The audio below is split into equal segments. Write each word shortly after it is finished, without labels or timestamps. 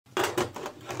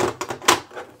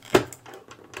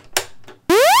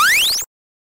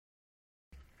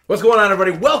What's going on,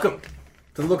 everybody? Welcome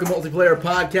to the Local Multiplayer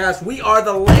Podcast. We are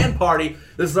the LAN Party.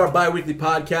 This is our bi-weekly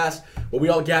podcast where we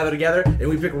all gather together and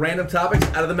we pick random topics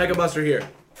out of the Mega Buster here.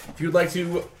 If you'd like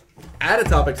to add a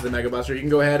topic to the Mega Buster, you can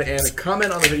go ahead and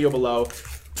comment on the video below,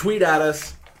 tweet at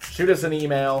us, shoot us an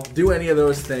email, do any of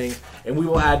those things, and we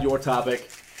will add your topic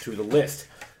to the list.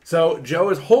 So Joe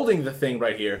is holding the thing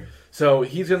right here. So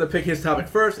he's going to pick his topic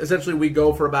first. Essentially, we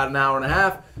go for about an hour and a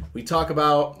half. We talk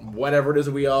about whatever it is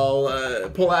that we all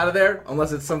pull out of there,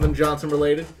 unless it's something Johnson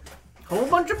related. Whole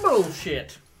bunch of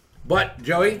bullshit. But,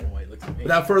 Joey,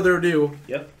 without further ado,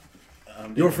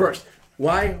 you're first.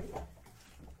 Why?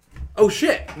 Oh,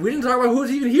 shit. We didn't talk about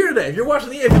who's even here today. If you're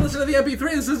listening to the MP3,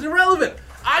 this is irrelevant.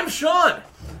 I'm Sean.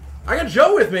 I got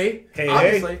Joe with me. Hey,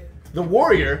 obviously. hey. The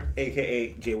Warrior.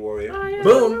 A.K.A. J Warrior.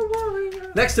 Boom.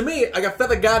 Next to me, I got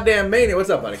Feather Goddamn Mania. What's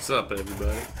up, buddy? What's up,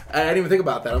 everybody? I didn't even think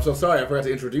about that. I'm so sorry. I forgot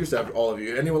to introduce all of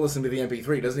you. Anyone listening to the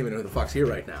MP3 doesn't even know who the fuck's here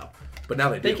right now. But now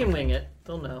they do. They can wing it.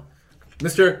 They'll know.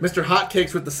 Mr.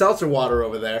 Hotcakes with the seltzer water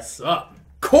over there. What's up?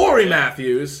 Corey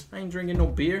Matthews. I ain't drinking no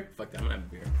beer. Fuck that, I'm gonna have a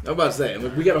beer. I'm about to say,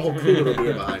 we got a whole cooler of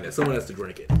beer behind it. Someone has to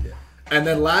drink it. Yeah. And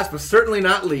then last but certainly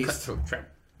not least,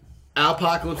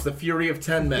 Alpocalypse, the Fury of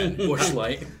 10 Men. Bush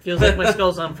Light. Feels like my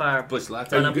skull's on fire. Bush Light.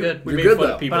 But I'm good. You're good,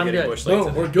 though. People But I'm getting good. Bush Lights.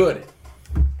 Boom, we're good.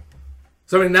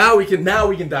 So I mean, now we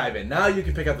can dive in. Now you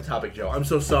can pick up the topic, Joe. I'm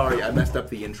so sorry I messed up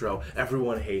the intro.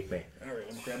 Everyone hate me. Alright,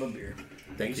 let's grab a beer.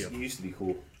 Thank you. You used to be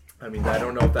cool. I mean, I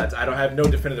don't know if that's. I don't have no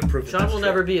definitive proof. that Sean that's will true.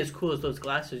 never be as cool as those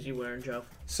glasses you wearing, Joe.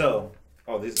 So,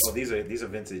 these are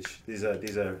vintage. These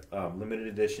are limited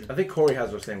edition. I think Corey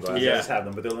has those same glasses. I Yeah. just have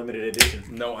them, but they're limited edition.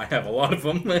 No, I have a lot of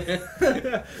them.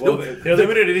 Well, they're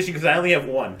limited edition because I only have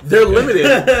one. They're limited.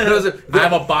 I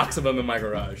have a box of them in my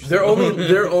garage. They're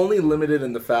only limited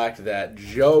in the fact that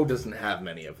Joe doesn't have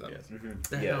many of them. Yes. Mm-hmm.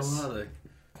 The hell Yes. are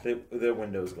they? They're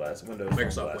Windows glass. Windows phone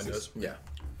Microsoft glasses. Windows.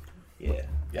 Yeah. Yeah.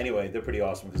 Anyway, they're pretty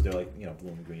awesome because they're like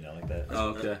blue and green. I like that. Oh,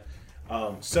 okay.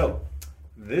 So,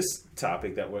 this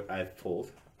topic that I've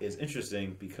pulled is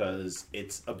interesting because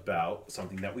it's about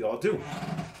something that we all do.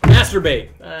 Masturbate.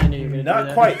 I knew you were going to do Not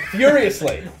that. quite.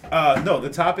 Furiously. No, the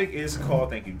topic is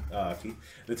called. Thank you, Keith.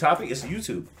 The topic is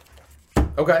YouTube.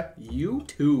 Okay.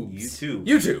 YouTube.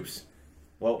 YouTube's.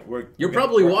 Well, You're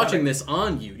probably we're on watching it. this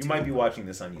on YouTube. You might be watching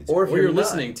this on YouTube. Or if Or you're not.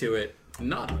 listening to it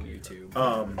not on YouTube.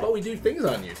 But we do things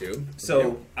on YouTube.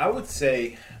 So I would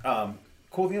say,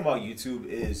 cool thing about YouTube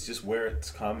is just where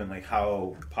it's come and like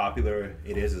how popular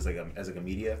it is as a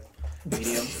medium.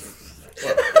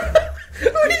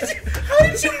 How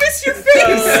did you miss your face?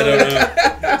 I don't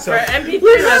know. For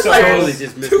MP3, that's So- like Totally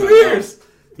just missed 2 my years. mouth.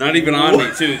 Not even on me,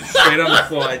 too. Straight on the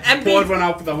floor. I just poured one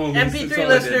out for the homies. That's MP3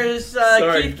 all I did. listeners.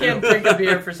 Sorry. Keith can't drink a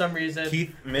beer for some reason.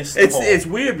 Keith missed the hole. It's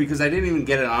weird because I didn't even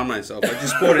get it on myself. I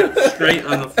just poured it straight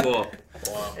on the floor.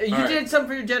 You Alright. did something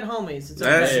for your dead homies. It's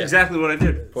That's okay. Yeah. exactly what I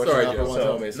did. Sorry,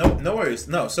 Joe. Joe. So, no worries.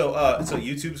 No, so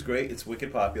YouTube's great. It's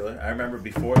wicked popular. I remember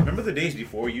the days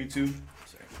before YouTube?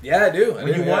 Yeah, I do.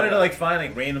 When you wanted to like find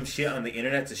like random shit on the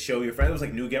internet to show your friends, it was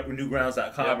like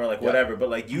newgrounds.com Yep. or like Yep. whatever. But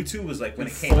like YouTube was like when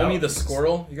it came Foamy out. the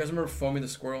Squirrel. You guys remember Foamy the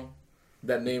Squirrel?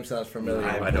 That name sounds familiar.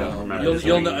 I don't remember. You'll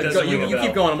Doesn't know. doesn't ring a You bell.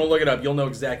 keep going. I'm gonna look it up. You'll know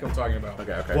exactly what I'm talking about.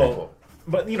 Okay. Well, cool.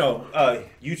 but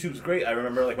YouTube's great. I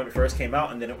remember like when it first came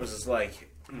out, and then it was just like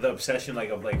the obsession,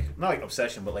 not like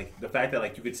obsession, but like the fact that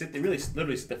like you could literally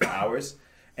sit there for hours.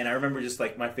 And I remember just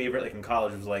like my favorite like in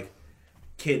college was like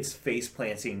kids face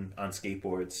planting on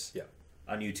skateboards. Yeah.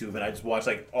 On YouTube, and I just watched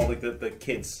like all like the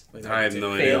kids. I have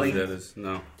no idea Failing. what that is.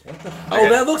 No. Oh,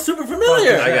 that looks super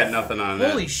familiar. I got nothing on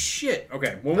that. Holy shit!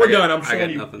 Okay, when we're done, I'm I showing got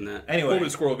you nothing that. Anyway, Foamy the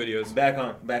Squirrel videos. back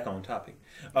on topic.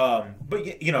 But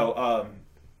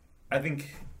I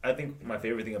think my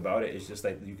favorite thing about it is just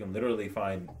that you can literally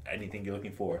find anything you're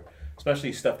looking for,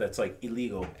 especially stuff that's like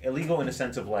illegal in the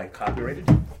sense of like copyrighted.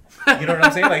 You know what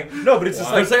I'm saying? Like no, but it's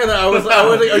just I was like saying that. I was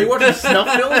like, are you watching snuff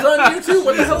films on YouTube?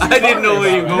 What the hell? Are you I didn't know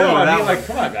where you were talking going about? with no, I that mean one. like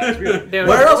come on guys, really. They were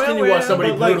Where like, else can you well, watch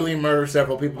somebody but, like- brutally murder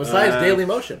several people besides Daily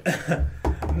Motion?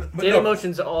 But Daily no,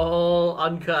 Motion's all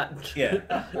uncut. Yeah.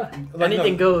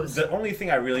 Anything goes. The only thing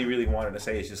I really wanted to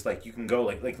say is just like you can go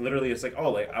like literally it's like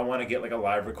oh like I want to get like a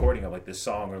live recording of like this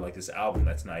song or like this album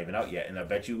that's not even out yet, and I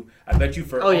bet you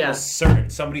for almost certain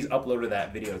somebody's uploaded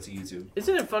that video to YouTube.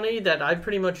 Isn't it funny that I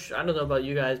don't know about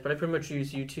you guys, but I pretty much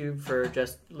use YouTube for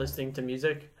just listening to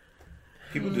music.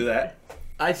 People do that.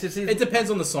 I see. It depends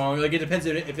on the song. Like it depends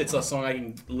if it's a song I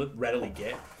can readily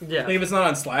get. Yeah. Like if it's not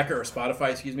on Slacker or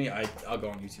Spotify, excuse me, I'll go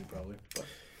on YouTube probably. But.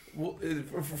 Well,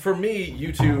 for me,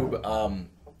 YouTube,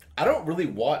 I don't really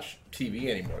watch TV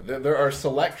anymore. There are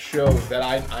select shows that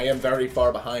I am very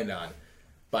far behind on.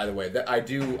 by the way, that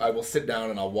I will sit down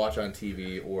and I'll watch on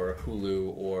TV or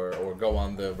Hulu or go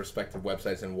on the respective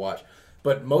websites and watch.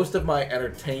 But most of my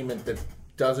entertainment that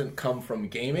doesn't come from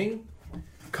gaming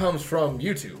comes from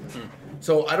YouTube.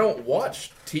 So I don't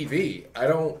watch TV.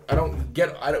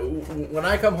 When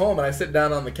I come home and I sit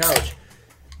down on the couch,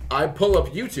 I pull up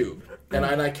YouTube and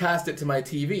I cast it to my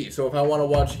TV. So if I want to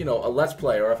watch, a Let's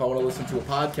Play, or if I want to listen to a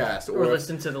podcast, or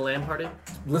listen to the LAN party,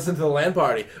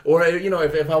 or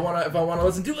if I want to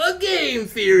listen to a game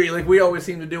theory, like we always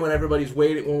seem to do when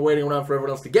we're waiting around for everyone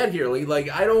else to get here. Like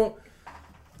I don't.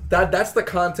 That's the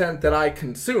content that I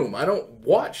consume. I don't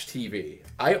watch TV.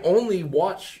 I only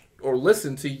watch or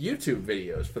listen to YouTube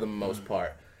videos for the most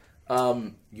part.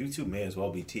 YouTube may as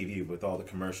well be TV with all the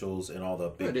commercials and all the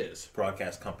big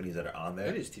broadcast companies that are on there.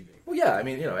 It is TV. Well, yeah, I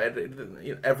mean,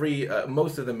 every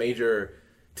most of the major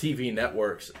TV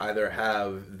networks either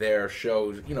have their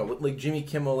shows, like Jimmy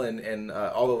Kimmel and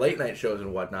all the late night shows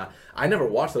and whatnot. I never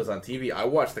watch those on TV. I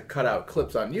watch the cutout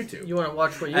clips on YouTube. You want to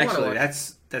watch what you want to watch.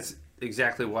 Actually, that's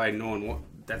exactly why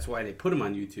that's why they put them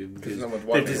on YouTube, because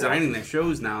they're designing their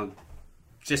shows now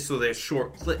just so they're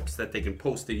short clips that they can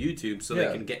post to YouTube so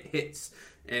they can get hits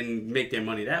and make their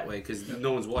money that way, because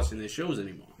no one's watching their shows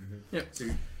anymore. Yeah.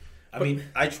 I mean,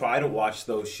 I try to watch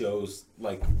those shows.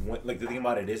 Like the thing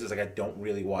about it is like I don't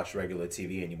really watch regular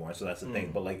TV anymore, so that's the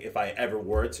thing. But like if I ever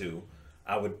were to,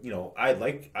 I would, I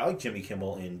like Jimmy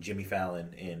Kimmel and Jimmy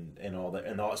Fallon and all that,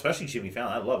 and especially Jimmy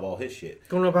Fallon. I love all his shit.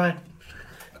 Conan O'Brien.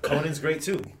 Conan's great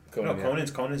too.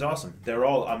 Conan's awesome. They're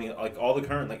all. I mean, like all the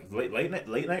current late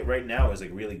night right now is like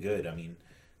really good. I mean,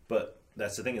 but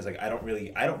that's the thing is like I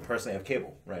don't personally have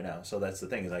cable right now, so that's the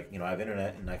thing is like I have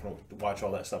internet and I can watch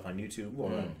all that stuff on YouTube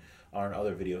or on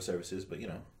other video services, but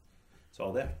it's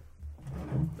all there.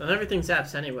 And everything's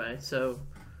apps anyway, so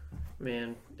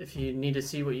man, if you need to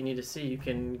see what you need to see, you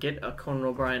can get a Conan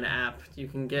O'Brien app. You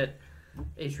can get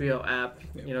HBO app.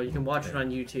 You can watch it on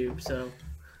YouTube. So.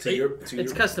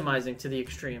 It's customizing to the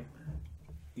extreme.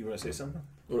 You want to say something?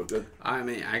 I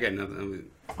mean, I got nothing.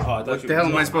 What the hell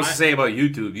am I supposed to say about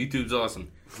YouTube? YouTube's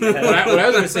awesome. What I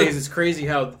was going to say is it's crazy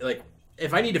how, like,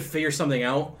 if I need to figure something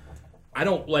out, I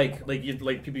don't people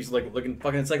used to look in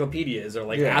fucking encyclopedias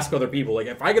or ask other people. Like,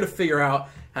 if I got to figure out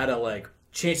how to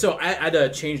change, so I had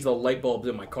to change the light bulbs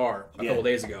in my car a couple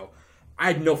days ago. I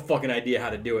had no fucking idea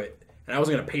how to do it. And I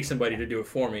wasn't going to pay somebody to do it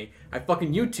for me. I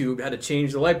fucking YouTube had to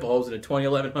change the light bulbs in a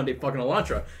 2011 Hyundai fucking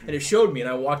Elantra. And it showed me, and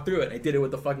I walked through it, and I did it with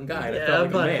the fucking guy. And I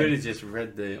felt like a man. Could have just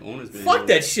read the owner's manual. Fuck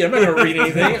that shit. I'm not going to read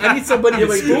anything. I need somebody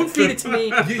to spoon feed it to me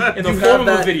in the form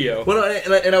of a video. Well,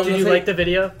 Did you like the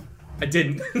video? I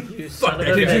didn't. Did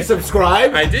you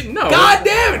subscribe? I didn't know. God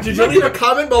damn it! Did you leave a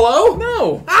comment below?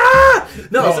 No.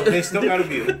 No, they still got to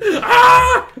view.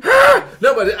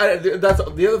 No, but that's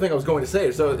the other thing I was going to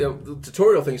say. So the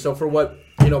tutorial thing. So for what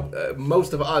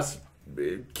most of us,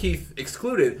 Keith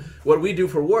excluded, what we do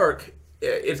for work,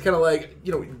 it's kind of like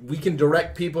we can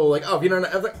direct people like, oh, if you don't know,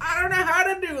 I was like, I don't know how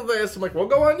to do this. I'm like, well,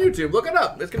 go on YouTube, look it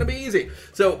up. It's gonna be easy.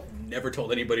 So. Never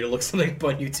told anybody to look something up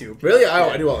on YouTube. Really?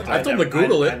 I do all the time. I told them to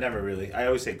Google it. I never really. I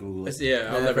always say Google it.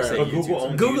 I'll never say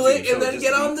YouTube. Google it and then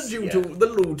get on the YouTube, the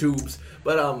YouTubes.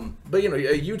 But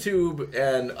YouTube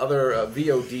and other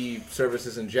VOD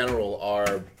services in general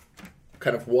are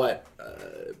kind of what.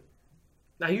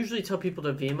 I usually tell people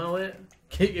to Vimeo it.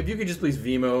 If you could just please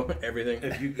Vimeo everything.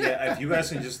 If you guys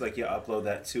can just upload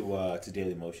that to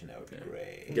Dailymotion, that would be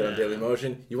great. Get on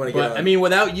Dailymotion. You want to get on? I mean,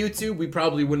 without YouTube, we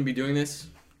probably wouldn't be doing this.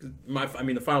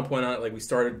 The final point on it, we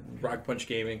started Rock Punch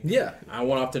Gaming. Yeah. I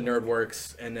went off to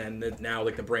Nerdworks, and then now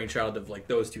the brainchild of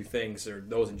those two things, or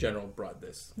those in general, brought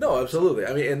this. No, absolutely.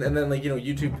 I mean, and then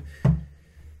YouTube.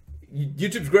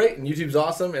 YouTube's great and YouTube's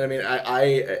awesome, and I mean,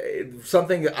 I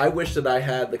something that I wish that I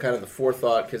had the kind of the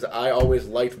forethought, because I always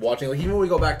liked watching. Like even when we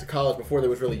go back to college before there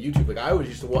was really YouTube, like I always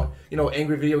used to watch,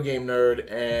 Angry Video Game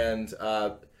Nerd and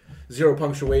Zero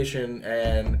Punctuation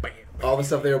and all the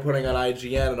stuff they were putting on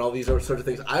IGN and all these sorts of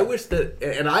things. I wish that,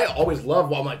 and I always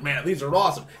loved. Well, I'm like, man, these are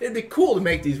awesome. It'd be cool to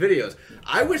make these videos.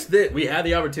 I wish that we had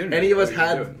the opportunity. Any of us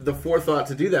had the forethought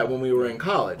to do that when we were in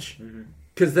college,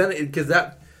 because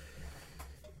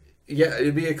yeah,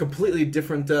 it'd be a completely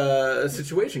different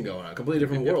situation going on, completely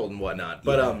different world and whatnot.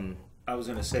 But I was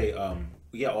gonna say,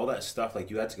 all that stuff,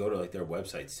 you had to go to their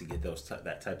websites to get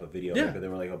that type of video. Yeah. They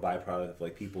were a byproduct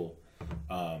of people,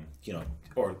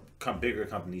 or bigger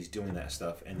companies doing that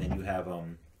stuff, and then you have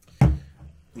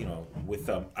with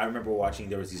I remember watching,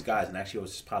 there was these guys, and actually it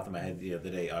was just popped in my head the other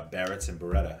day, Barrett's and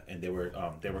Beretta, and they were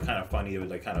kind of funny. They would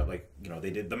they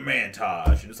did the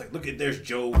Mantage, and it's look at, there's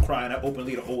Joe crying out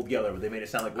openly to Old Yeller, but they made it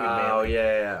sound like really manly.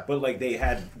 Yeah. But they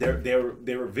had their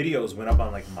videos went up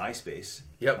on MySpace,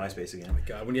 Yep. MySpace again.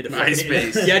 God, when you had to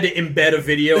MySpace. you had to embed a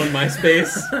video in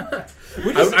MySpace.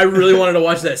 I really wanted to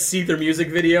watch that See-Through Music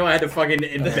video. I had to fucking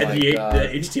embed my the God.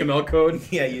 HTML code.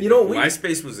 Yeah, You know, we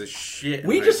MySpace was a shit.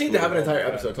 we in just high need to school. have an entire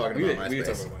episode talking We about can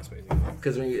talk MySpace about MySpace.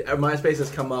 because MySpace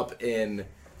has come up in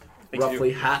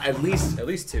roughly at least At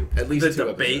least two. The two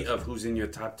debate episodes. of who's in your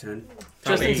top 10.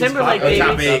 Justin eight. Timberlake,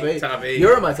 Top baby. eight. Top eight.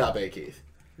 You're in my top 8, Keith.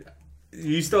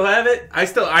 You still have it?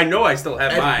 I know I still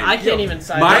have And mine. I can't even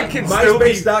sign Mine up. can still be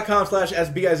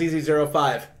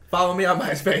MySpace.com/SBIZZ05. Follow me on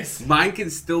MySpace. Mine can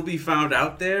still be found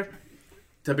out there.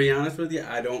 To be honest with you,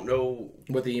 I don't know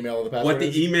What the email or the password what the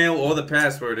is? email or the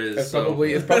password is. It's so-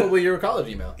 probably your college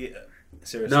email. Yeah,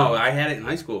 seriously. No, I had it in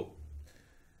high school.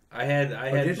 I had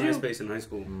did you? MySpace in high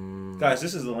school. Guys,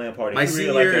 this is the LAN Party. My If you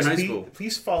senior really year in this, high please- school.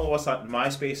 Please follow us on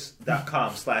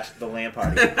MySpace.com/the LAN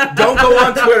Party. Don't go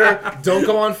on Twitter. Don't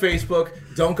go on Facebook.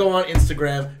 Don't go on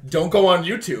Instagram. Don't go on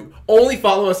YouTube. Only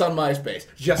follow us on MySpace.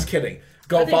 Just kidding.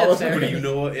 Go I think follow us that's on fair. You MySpace.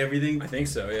 know everything. I think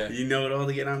so, yeah. You know it all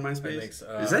to get on MySpace. I think so.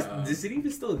 Does it even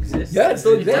still exist? Yeah, it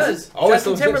still It does. exists. Always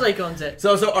Justin still exists. Timberlake owns it.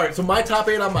 So all right. So my top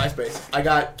 8 on MySpace. I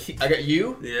got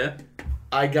you. Yeah.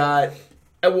 I got.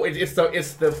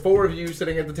 It's the 4 of you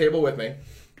sitting at the table with me.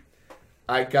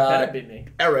 I got That'd be me.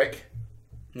 Eric.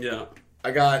 Yeah. I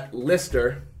got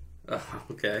Lister.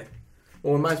 Okay.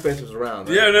 Well, when MySpace was around.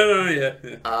 Right? Yeah. No.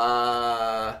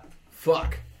 Yeah.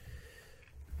 Fuck.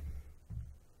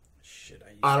 Shit,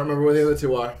 I don't remember where the other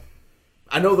 2 are.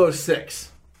 I know those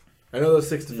 6. I know those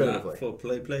 6 definitively. Not for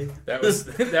play. That was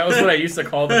what I used to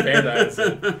call the band I was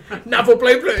in. Not for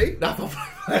play. Not for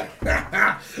play.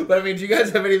 But I mean, do you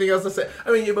guys have anything else to say?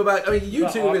 I mean, YouTube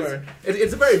is awkward.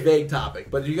 it's a very vague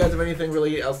topic. But do you guys have anything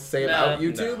really else to say about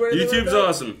YouTube? Or anything YouTube's like that?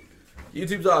 awesome.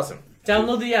 YouTube's awesome.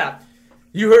 Download the app.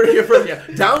 You heard it here first. Yeah.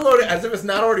 Download it as if it's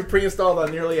not already pre-installed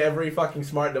on nearly every fucking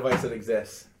smart device that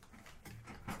exists.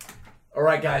 All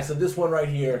right, guys. So this one right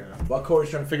here, while Corey's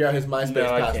trying to figure out his MySpace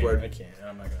password. I can't.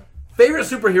 I'm not gonna. Favorite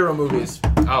superhero movies.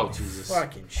 Oh Jesus.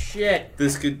 Fucking shit.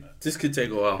 This could take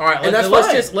a while. All right, And that's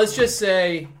let's just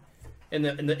say, in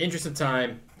the interest of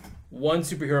time, one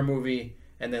superhero movie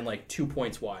and then like 2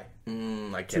 points why. I 2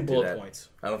 can't do bullet that. points.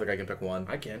 I don't think I can pick one.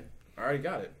 I can. I already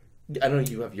got it. I know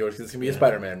you have yours because it's gonna be a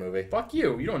Spider-Man movie. Fuck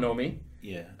you. You don't know me.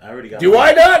 Yeah, I already got. Do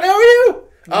mine. I not know you?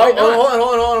 Why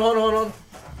not? Hold on.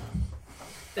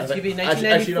 It's gonna be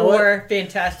Actually, you know what? 1994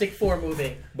 Fantastic Four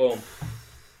movie. Boom.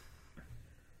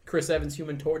 Chris Evans,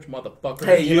 Human Torch, motherfucker.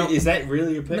 Hey, you know, Is that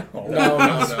really your pick? No. no.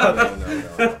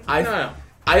 I No.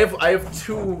 have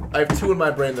two in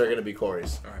my brain that are gonna be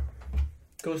Corey's.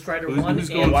 Ghost Rider Who's 1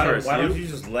 going and Why, first? why don't You? you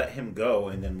just let him go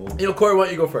and then move? You know, Corey, why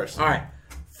don't you go first? All right.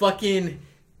 Fucking.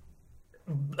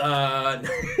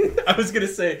 I was gonna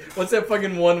say, what's that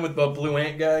fucking one with the blue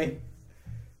ant guy?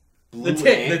 The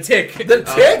Tick. The Tick. Tick? The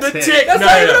Tick. That's No,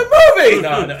 not even no. a movie.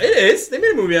 No, it is. They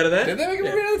made a movie out of that. Did they make a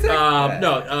movie out of the Tick?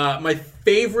 No, my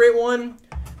favorite one.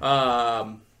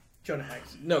 Jonah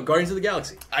Hex. No, Guardians of the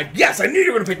Galaxy. Yes, I knew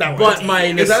you were gonna pick that one. But my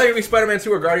is that gonna be Spider-Man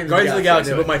 2 or Guardians Guardians of the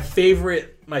Galaxy. I knew But it. my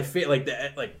favorite,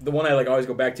 the one I always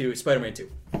go back to is Spider-Man 2.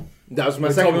 That was my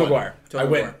With second Tobey one. Maguire. I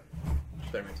win.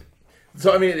 Spider-Man 2.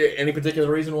 So I mean, any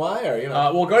particular reason why, or you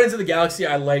know? Well, Guardians of the Galaxy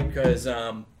I like because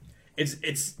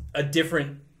it's a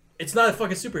different. It's not a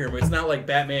fucking superhero movie. It's not like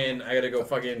Batman. I gotta go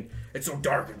fucking. It's so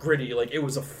dark and gritty. Like it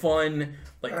was a fun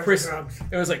Chris.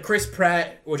 It was like Chris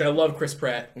Pratt, which I love Chris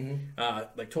Pratt.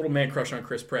 Like total man crush on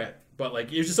Chris Pratt. But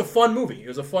like it was just a fun movie. It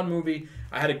was a fun movie.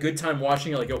 I had a good time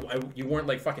watching it. Like you weren't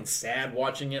like fucking sad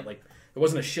watching it. Like there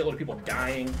wasn't a shitload of people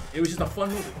dying. It was just a fun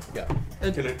movie. Yeah.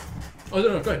 Can I, Oh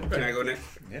no, go ahead. can I go next?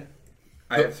 Yeah.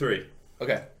 I have 3.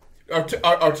 Okay.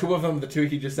 Are two of them the 2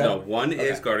 he just said? No, one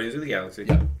is Okay. Guardians of the Galaxy.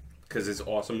 Yeah. Because it's an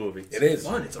awesome movie. It is.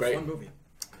 Fun. It's a great. fun movie.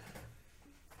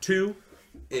 2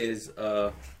 is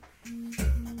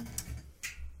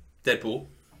Deadpool.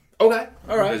 Okay.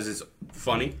 All right. Because it's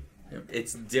funny.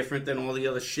 It's different than all the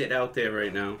other shit out there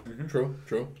right now. True.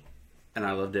 And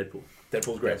I love Deadpool.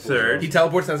 Deadpool's great. Third. He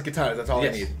teleports and has katanas. That's all I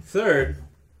need. Third,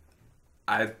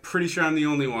 I'm pretty sure I'm the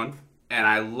only one. And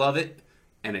I love it.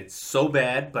 And it's so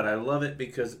bad, but I love it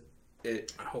because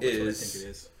it I hope it's what I is. think it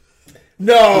is.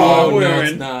 No. Oh, no, Aaron.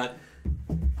 it's not.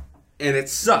 And it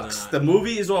sucks. Nah. The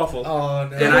movie is awful. Oh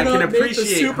no. and I can not make the appreciate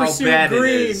super how suit bad it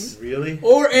green. is. Really?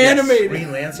 Or animated.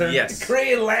 Green Lantern? Yes.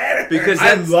 Green Lantern. Because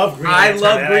I that's, love Green I Lantern.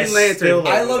 love and Green still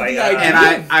Lantern. I love like, the idea.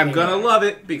 And I'm going to love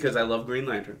it because I love Green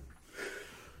Lantern.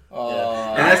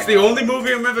 And that's the only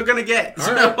movie I'm ever going to get.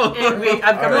 All right. And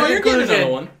I've come No, to the you're getting another conclusion.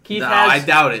 one. Keith No, I has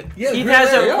doubt it. Yeah, Keith Green has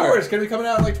Lantern a- 4 is gonna be coming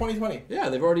out in like 2020. Yeah,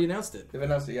 they've already announced it. They've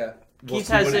announced it. Yeah. We'll Keith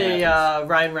see has when it a happens.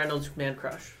 Ryan Reynolds man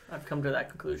crush. I've come to that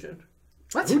conclusion.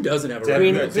 Who doesn't have a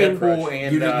Green- Ryan Green- Deadpool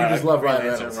and You just love Green Ryan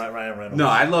Lantern, Reynolds. Ryan Reynolds. No,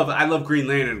 I love Green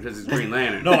Lantern because it's Green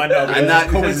Lantern. No, I know. I'm not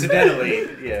Coincidentally,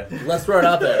 yeah. Let's throw it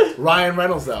out there. Ryan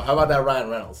Reynolds, though. How about that Ryan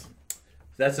Reynolds?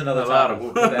 That's another A lot topic. of-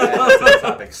 We'll put that as other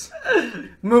topics.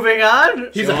 Moving on.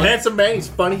 He's a handsome man. He's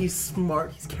funny. He's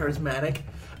smart. He's charismatic.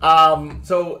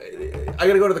 So I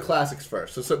got to go to the classics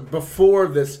first. So before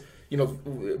this,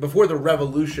 before the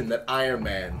revolution that Iron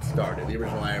Man started, the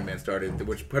original Iron Man started,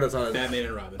 which put us on a, Batman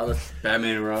and Robin.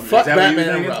 Batman and Robin. fuck Is that what you Batman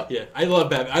were and thinking? Robin. Yeah, I love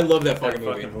Batman. I love that That fucking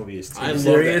movie. fucking movie is I love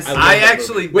serious? that. I love that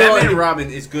actually, movie. Well, Batman and I-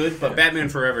 Robin is good, but Batman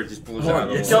Forever just blows Hold out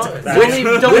on, of the don't- water. Don't leave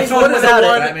Which one one's the without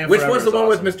one? it. Batman Which Forever one's the is one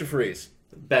awesome. with Mr. Freeze?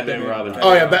 Batman and Robin.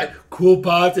 Oh yeah, cool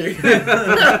party.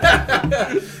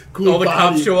 Cool All the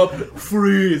party. cops show up.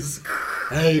 Freeze.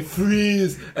 Hey,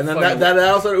 freeze. And then Fucking- that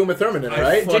also had Uma Thurman in it,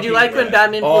 right? Did you like when Fucking-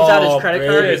 Batman pulls out his Oh, credit baby.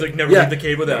 card? Yeah, he's like, never Yeah. leave the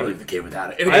cave without Never it. leave the game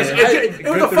without it. And I- it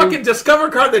was a fucking Discover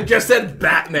card that just said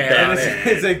Batman. And on it.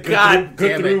 it's a God good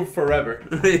damn through it. forever.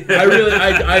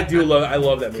 I do love. I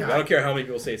love that movie. I don't care how many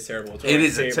people say it's terrible. It's one It of my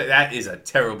is favorite- that is a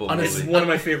terrible On a It's movie. one of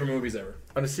my favorite movies ever.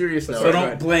 On a serious note, So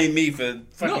don't blame me for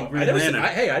fucking No, I Green never. Lantern.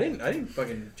 I didn't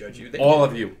fucking judge you. They All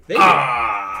did. of you. They did.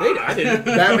 I didn't.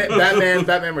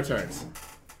 Batman Returns.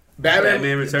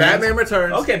 Batman Returns? Batman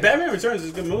Returns. Okay, Batman Returns is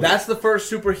a good movie. That's the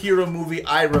first superhero movie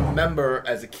I remember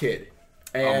as a kid.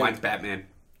 And oh, mine's Batman.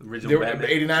 the Original Batman.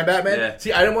 89 Batman? Yeah.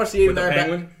 See, I didn't watch the With the 89 Batman.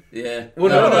 penguin. Yeah. Well,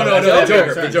 No, that's the Joker.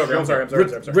 Returns. The Joker. I'm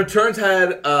sorry. Returns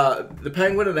had the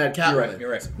Penguin and it had Catwoman.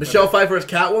 You're right. Michelle Pfeiffer as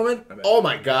Catwoman. bad. Oh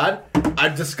my god.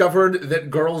 I've discovered that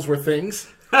girls were things.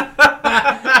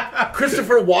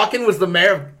 Christopher Walken was the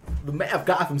mayor of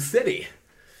Gotham City.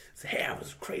 His hair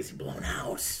was crazy blown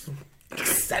out.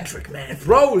 Eccentric man.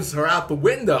 Throws her out the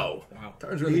window. Wow.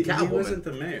 Turns her into He Catwoman. wasn't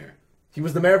the mayor. He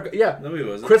was the mayor of... Yeah. No, he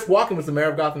wasn't. Chris Walken was the mayor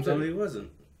of Gotham No, City. he wasn't.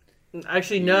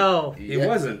 Actually, no. He Yeah.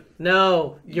 wasn't.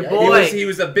 No. Your Yeah, boy. He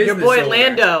was a business your boy owner.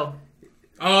 Lando.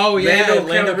 Oh yeah,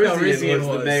 Lando Calrissian Calrissian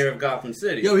was the mayor of Gotham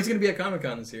City. Yo, he's gonna be at Comic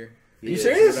Con this year. Are you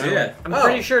serious? Yeah. I'm Oh.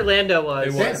 pretty sure Lando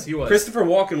was. He was. Christopher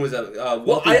Walken was a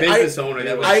wealthy I- business owner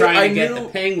that was I trying to get knew- the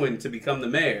Penguin to become the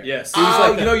mayor. Yes. He was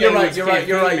like the you're right. Penguin's You're right.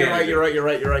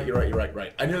 campaign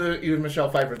Right. I knew that he was Michelle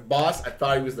Pfeiffer's boss. I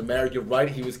thought he was the mayor. You're right.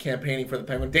 He was campaigning for the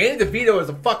Penguin. Danny DeVito is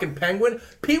a fucking Penguin.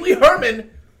 Pee Wee Herman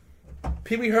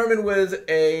was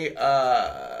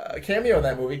a cameo in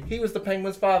that movie. He was the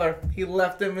Penguin's father. He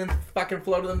left him and fucking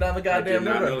floated him down the I goddamn did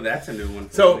not river. know that's a new one.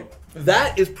 For So me.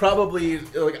 that is probably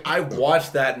like I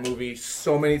watched that movie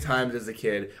so many times as a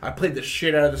kid. I played the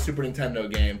shit out of the Super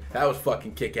Nintendo game. That was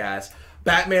fucking kick ass.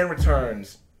 Batman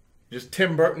Returns, just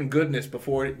Tim Burton goodness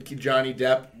before Johnny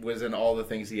Depp was in all the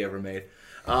things he ever made.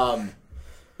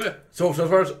 So as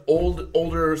far as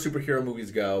older superhero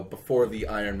movies go, before the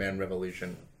Iron Man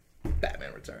revolution,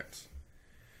 Batman Returns.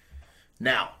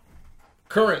 Now,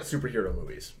 current superhero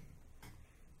movies.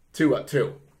 Two.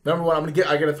 Number one,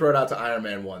 I gotta throw it out to Iron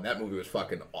Man 1. That movie was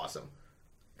fucking awesome.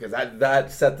 Because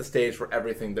that set the stage for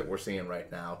everything that we're seeing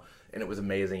right now. And it was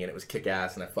amazing and it was kick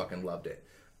ass and I fucking loved it.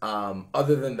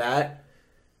 Other than that,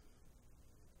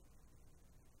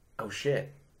 oh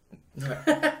shit.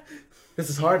 This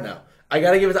is hard now. I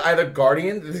gotta give it to either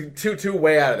Guardians, two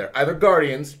way out of there. Either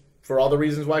Guardians, for all the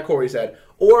reasons why Corey said,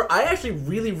 or I actually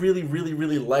really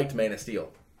liked Man of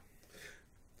Steel.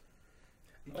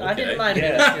 I didn't mind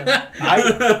Yeah.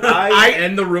 it.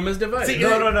 And the room is divided. See, No.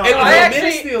 I actually- Man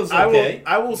of Steel's I okay.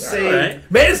 will say.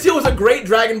 Alright. Man of Steel was a great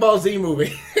Dragon Ball Z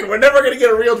movie. We're never gonna get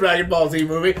a real Dragon Ball Z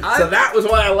movie, so that was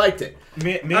why I liked it. I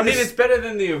mean, it's better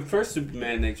than the first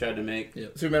Superman they tried to make. Yeah.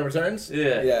 Superman Returns?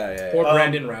 Yeah. Yeah. Poor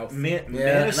Brandon Routh. Man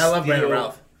And I love Brandon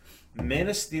Routh. Man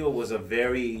of Steel was a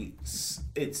very.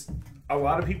 It's a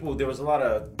lot of people. There was a lot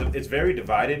of. It's very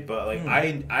divided, but like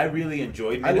I really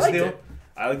enjoyed Man of liked Steel. it.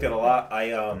 I liked it a lot.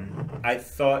 I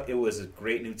thought it was a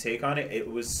great new take on it.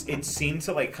 It seemed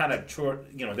to like kind of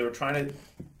they were trying to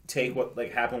take what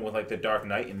like happened with like the Dark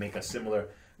Knight and make a similar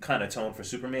kind of tone for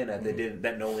Superman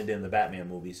that Nolan did in the Batman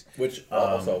movies. Which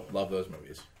also love those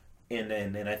movies. And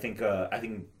I think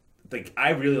like I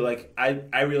really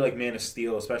like Man of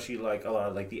Steel, especially like a lot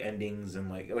of like the endings and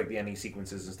like the ending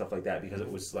sequences and stuff like that, because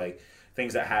it was like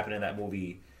things that happened in that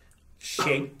movie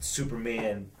shaped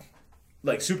Superman.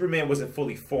 Like Superman wasn't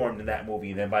fully formed in that movie,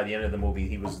 and then by the end of the movie,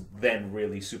 he was then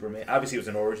really Superman. Obviously, it was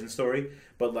an origin story,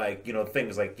 but like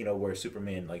things like where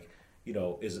Superman like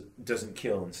doesn't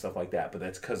kill and stuff like that. But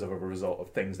that's because of a result of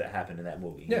things that happened in that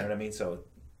movie. You know what I mean? So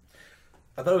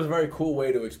I thought it was a very cool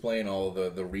way to explain all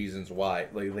the reasons why,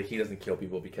 like he doesn't kill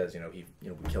people because he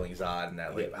killing Zod and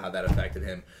that how that affected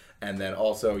him, and then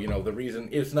also the reason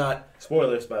it's not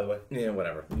spoilers by the way. Yeah,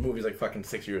 whatever. The movie's like fucking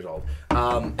 6 years old,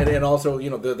 and then also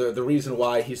the reason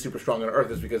why he's super strong on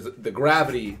Earth is because the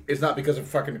gravity is not because of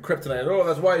fucking kryptonite. Oh,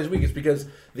 that's why he's weak. It's because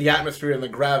the atmosphere and the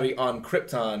gravity on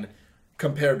Krypton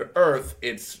compared to Earth,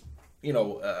 it's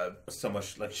so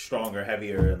much like stronger,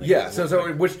 heavier. And, yeah,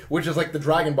 so which is like the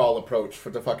Dragon Ball approach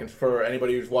for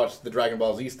anybody who's watched the Dragon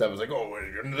Ball Z stuff. It's like, oh,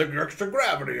 the extra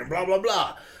gravity and blah blah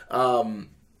blah.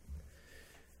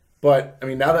 But I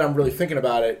mean, now that I'm really thinking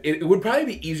about it, it would probably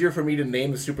be easier for me to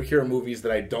name the superhero movies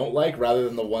that I don't like rather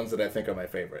than the ones that I think are my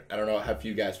favorite. I don't know if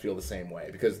you guys feel the same way,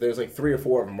 because there's like 3 or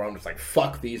 4 of them where I'm just like,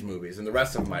 fuck these movies, and the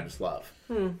rest of them I just love.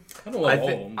 I don't like all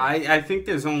of them. I think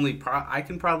there's only I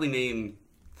can probably name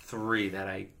 3 that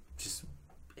I just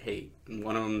hate. And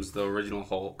one of them's the original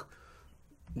Hulk.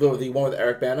 The one with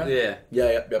Eric Bana? Yeah.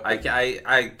 Yep.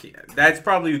 I that's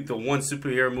probably the one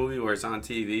superhero movie where it's on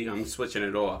TV. I'm switching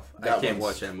it off. I can't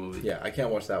watch that movie. Yeah, I can't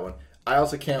watch that one. I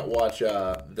also can't watch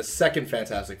the second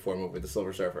Fantastic Four movie, The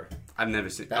Silver Surfer. I've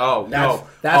never seen. That's no,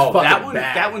 fucking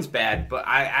bad. That one's bad. But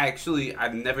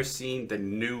I've never seen the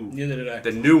new. Neither did I.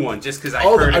 The new one, just because I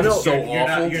heard it was so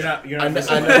awful. I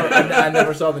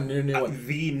never saw the new one.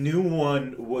 The new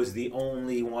one was the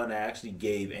only one I actually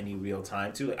gave any real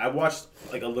time to. I watched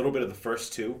like a little bit of the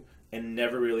first 2 and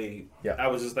never really. Yeah. I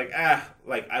was just like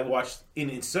like I watched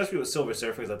especially with Silver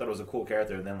Surfer because I thought it was a cool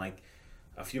character, and then like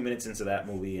a few minutes into that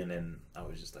movie, and then I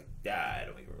was just like, I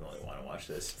don't even really want to watch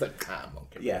this. It's like,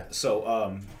 okay. Yeah,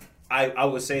 so I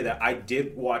would say that I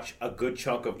did watch a good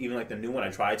chunk of even like the new one. I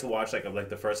tried to watch like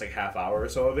the first like half hour or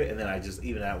so of it, and then I just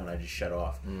shut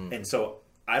off. And so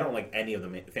I don't like any of the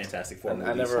Fantastic Four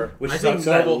movies. I think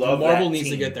Marvel needs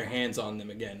to get their hands on them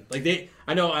again. Like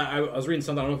I was reading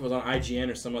something. I don't know if it was on IGN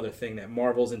or some other thing that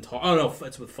Marvel's in talks. Oh no,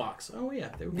 it's with Fox. Oh yeah,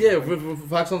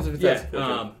 Fox owns Fantastic Four.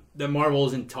 Yeah, that Marvel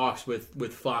is in talks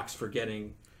with Fox for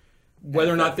getting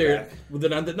whether or not they're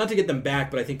not to get them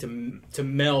back, but I think to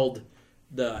meld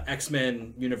the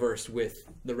X-Men universe with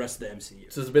the rest of the MCU.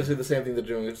 So it's basically the same thing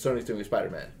Sony's doing with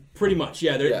Spider-Man. Pretty much,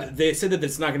 yeah. They said that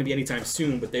it's not going to be anytime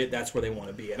soon, but that's where they want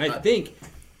to be. And I think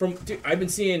I've been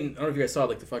seeing. I don't know if you guys saw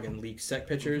like the fucking leaked set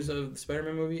pictures of the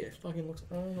Spider-Man movie. It fucking looks.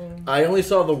 I only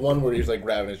saw the one where he's like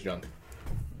grabbing his junk.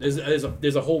 There's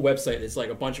a whole website. It's like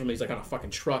a bunch of them. He's like on a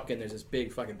fucking truck, and there's this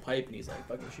big fucking pipe, and he's like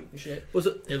fucking shooting shit.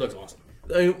 It looks awesome.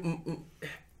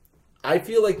 I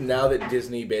feel like now that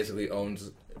Disney basically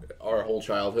owns our whole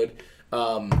childhood,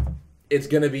 it's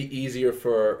going to be easier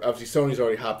for, obviously Sony's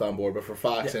already hopped on board, but for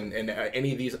Fox and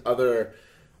any of these other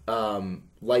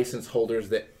license holders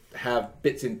that have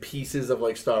bits and pieces of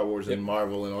like Star Wars and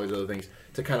Marvel and all these other things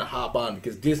to kind of hop on,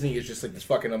 because Disney is just like this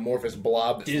fucking amorphous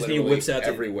blob that's Disney whips out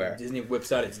everywhere. Disney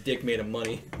whips out its dick made of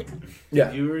money. Yeah.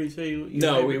 Did you already say you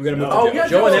No, we're going to move on. to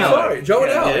Joe and Al. Sorry. Joe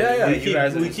and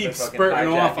Al. We keep spurting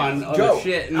off on other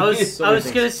shit. I was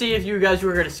going to see if you guys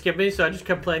were going to skip me, so I just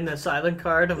kept playing the silent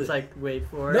card. I was like, wait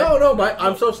for it. No,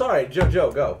 I'm so sorry.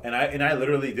 Joe, go. And I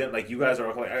literally didn't, like, you guys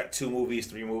are like, I got 2 movies,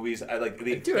 3 movies. I like,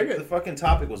 the fucking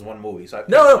topic was 1 movie, so I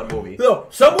picked 1 movie. No,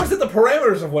 someone set the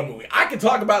parameters of 1 movie. I can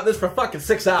talk about this for fucking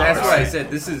 6 hours. That's why I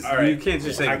said this is. Right. You can't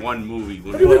just say 1 movie.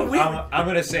 I'm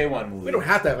going to say 1 movie. We don't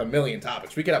have to have a million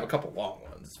topics. We could have a couple long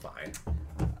ones. It's fine.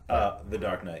 The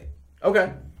Dark Knight.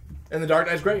 Okay. And The Dark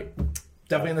Knight's great.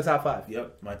 Definitely in the top 5.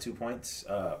 Yep, my 2 points.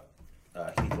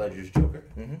 Heath Ledger's Joker.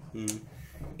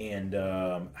 And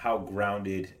how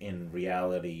grounded in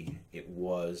reality it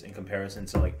was in comparison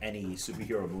to like any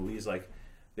superhero movies. Like,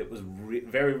 it was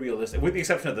very realistic, with the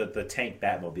exception of the tank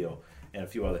Batmobile and a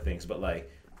few other things. But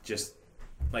like, just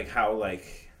like how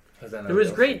like there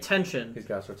was great tension. He's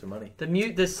got sorts of money.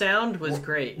 The sound was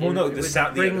great. Well, no, the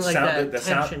sound was see.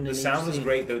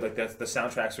 great. The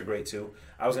soundtracks were great too.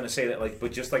 I was gonna say that, like,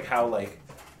 but just like how they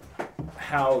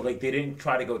didn't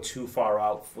try to go too far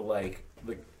out for like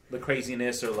the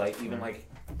craziness, or like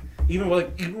even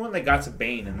when they got to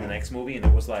Bane in the next movie, and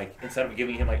it was like, instead of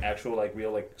giving him like actual like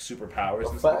real like superpowers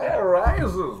and stuff like that.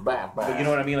 Rises, Batman. But you know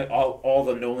what I mean? Like all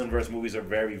the Nolanverse movies are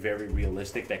very, very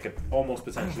realistic. That could almost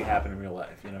potentially happen in real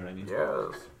life. You know what I mean?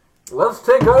 Yes. Let's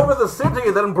take over the city,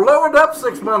 then blow it up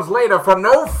 6 months later for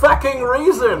no fucking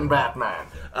reason, Batman.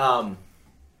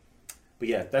 But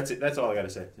yeah, that's it. That's all I gotta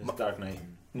say. It's Dark Knight.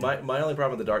 My only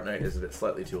problem with The Dark Knight is that it's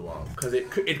slightly too long, because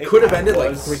it could have ended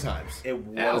like 3 times. It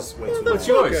was way too long. What's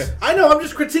yours? I know. I'm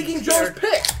just critiquing Joe's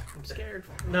pick. I'm scared.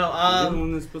 No,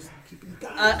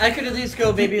 I could at least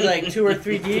go maybe like 2 or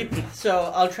 3 deep. So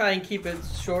I'll try and keep it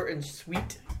short and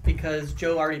sweet, because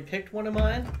Joe already picked one of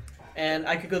mine. and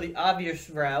I could go the obvious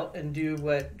route and do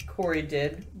what Corey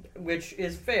did, which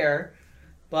is fair,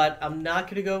 but I'm not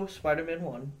going to go Spider-Man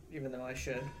 1, even though I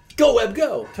should. Go Web,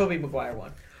 go. Tobey Maguire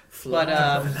 1. Fly.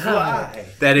 But Fly.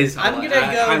 That is. I'm gonna go-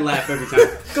 I laugh every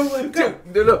time. Go Web, go.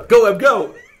 No, go Web,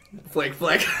 go. Flake,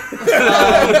 flake.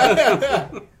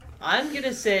 I'm going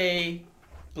to say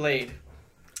Blade.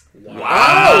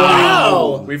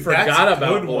 Wow. We forgot That's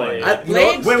about good Blade. one.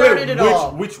 Blade started it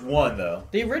all. Which one though?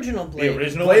 The original Blade. The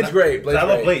original. Blade's one? great. Blade's I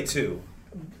love great. Blade too.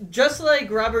 Just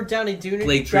like Robert Downey Jr.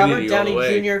 Blade Robert Trinity all Downey the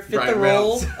way. Jr. fit Ryan the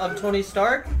role Reynolds. of Tony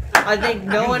Stark, I think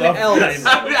no one love else. Ryan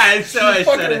Reynolds. I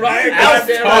said it.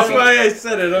 That's why I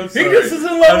said it. I'm He sorry. just is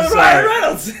in love I'm with sorry. Ryan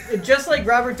Reynolds. Just like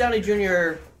Robert Downey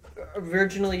Jr.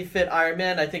 originally fit Iron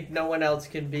Man, I think no one else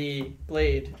can be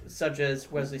Blade, such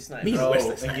as Wesley Snipes. Me. Oh,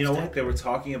 Wesley and you know what? They were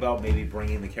talking about maybe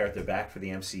bringing the character back for the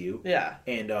MCU, Yeah.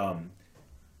 and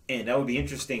that would be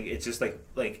interesting. It's just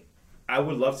like I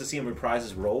would love to see him reprise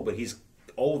his role, but he's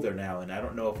older now, and I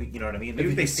don't know if you know what I mean. Maybe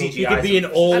if they CGI. He could be an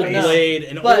I old don't know.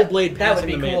 Blade, But old Blade that would passing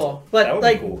be the cool. mantle. But That would be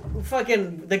like, cool.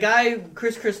 fucking the guy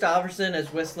Chris Christopherson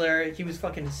as Whistler, he was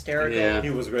fucking hysterical. Yeah. He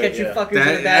was great. Get you yeah. fuckers in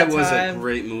a bad That was time. a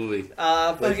great movie. Blade's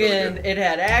really Fucking, good. it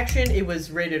had action. It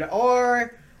was rated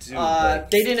R. Dude,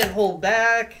 like- They didn't hold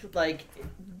back. Like,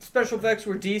 special effects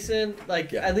were decent.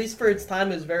 Like, Yeah. at least for its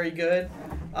time, it was very good.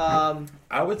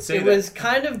 I would say It was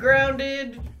kind of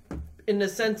grounded in the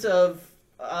sense of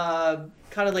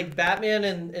kind of like Batman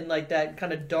and like that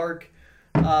kind of dark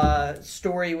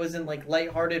story wasn't like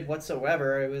lighthearted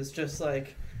whatsoever. It was just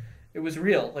like it was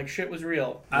real. Like shit was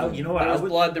real. You know what? There was I would,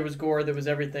 blood. There was gore. There was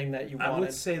everything that you I wanted.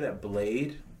 would say that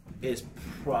Blade is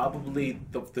probably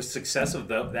the success of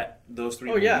those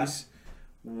three Oh, yeah. movies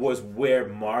was where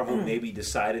Marvel maybe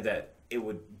decided that it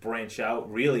would branch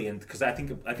out really, and because I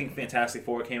think Fantastic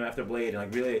Four came after Blade, and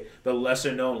like really the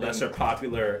lesser known, lesser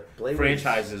popular Blade was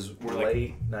franchises were like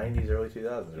late 90s, early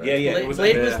 2000s, right? yeah. Blade, It was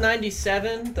Blade like, was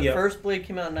 97. The Yep. first Blade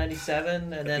came out in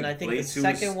 97, and then I think the Blade 2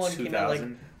 second was one came out like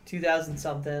 2000. 2000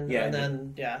 something. Yeah, and and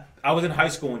then yeah. I was in high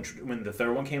school when the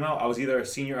third one came out. I was either a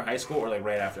senior in high school or like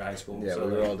right after high school. Yeah, so,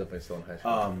 we were like, all definitely still in high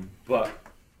school. But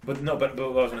what I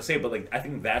was gonna say, but like I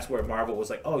think that's where Marvel was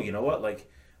like, oh, you know what, like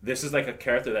this is like a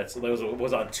character that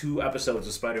was on 2 episodes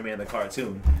of Spider-Man the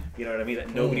cartoon. You know what I mean?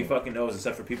 That nobody fucking knows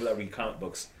except for people that read comic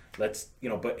books. Let's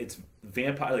but it's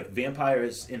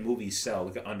vampires in movies sell,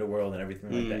 like Underworld and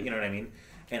everything like that. You know what I mean?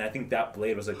 And I think that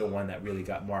Blade was like the one that really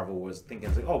got Marvel was thinking,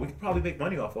 it's like, oh, we could probably make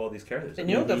money off all these characters. And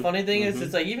you know what the funny thing is?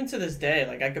 It's like even to this day,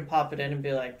 like I could pop it in and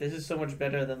be like, this is so much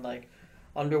better than like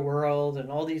Underworld and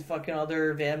all these fucking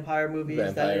other vampire movies.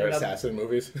 that Vampire ended up- assassin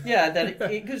movies. Yeah, that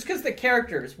because the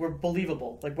characters were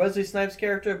believable. Like Wesley Snipes'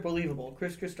 character, believable.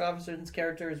 Chris Christopherson's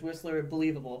character as Whistler,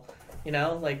 believable. You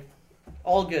know, like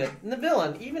all good. And the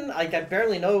villain, even like I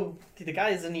barely know the guy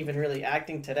isn't even really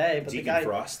acting today, but Deacon the guy,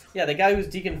 Frost. yeah, the guy who's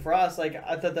Deacon Frost. Like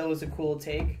I thought that was a cool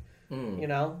take. Mm. You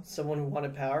know, someone who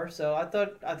wanted power. So I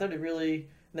thought it really.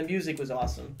 The music was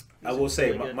awesome. I will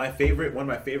say one of my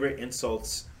favorite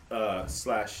insults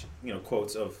slash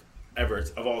quotes of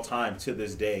all time to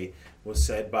this day was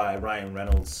said by Ryan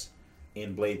Reynolds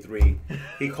in Blade 3.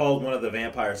 He called one of the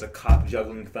vampires a cop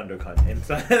juggling thunder cunt. And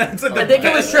that's like I think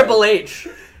it was Triple H.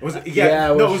 Was it?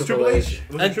 Yeah, it no, was it was Triple Triple H. H.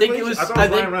 Was I it Triple think it H? was- I thought I it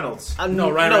was think- Ryan Reynolds. No,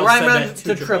 Ryan Reynolds said Reynolds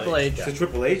that to to Triple H. To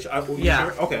Triple H? You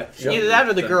Yeah. sure? Okay. Either that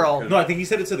or the girl. No, I think he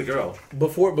said it to the girl.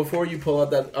 Before you pull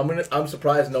out that, I'm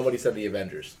surprised nobody said the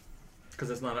Avengers. Because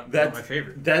it's not That's my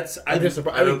favorite. That's I'm just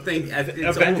surprised. I don't think it's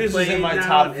Avengers is overplayed in my now.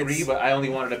 top It's- 3, but I only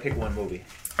wanted to pick one movie.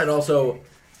 And also,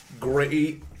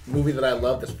 great movie that I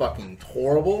love that's fucking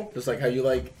horrible, just like how you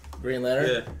like Green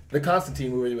Lantern. Yeah. The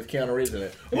Constantine movie with Keanu Reeves in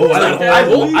it. Oh, I love that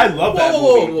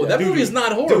movie. Whoa, that Dude, movie is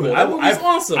not horrible. dude, that movie's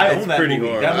awesome. I It's own that pretty movie.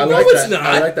 horrible. That I movie- like it's that. not.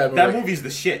 I like that movie. That movie's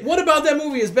the shit. What about that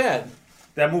movie is bad?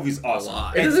 That movie's awesome.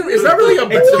 lot. It's not really about.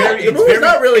 The movie's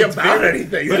not really about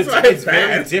anything. But That's why it's very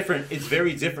bad. different. It's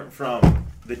very different from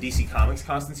the DC Comics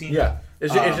Constantine. Yeah,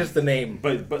 it's just the name.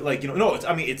 But like no,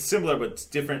 it's similar, but it's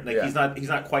different. Like Yeah. he's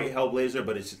not quite Hellblazer,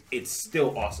 but it's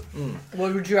still awesome.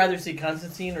 What would you rather see,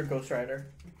 Constantine or Ghost Rider?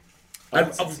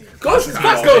 Ghost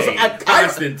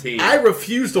Constantine. I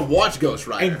refuse to watch Ghost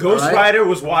Rider. And Ghost alright? Rider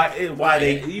was why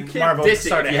they You can't Marvel diss it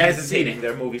started if you haven't hesitating seen it.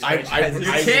 their movies. I- franchises.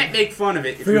 You can't make fun of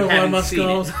it if you Feel my haven't seen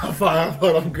muscles. it. I'm fine,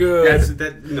 but I'm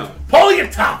good. No. Pull your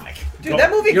topic. Dude,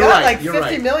 that movie You're got right, like you're 50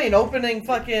 right. million opening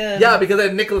fucking. Yeah, because I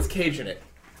had Nicolas Cage in it.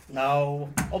 No.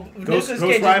 Oh, Ghost Nicolas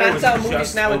Cage Rider is not was selling movies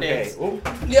just nowadays. okay.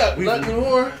 Oh, Yeah, We- not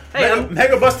anymore. Hey,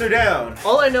 Mega Buster down.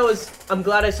 all I know is I'm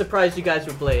glad I surprised you guys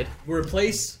with Blade.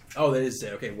 Replace. Oh, that is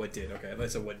okay. What did? Okay, I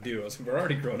said what do. We're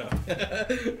already grown up.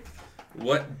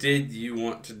 What did you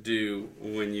want to do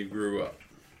when you grew up?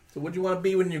 So what'd you want to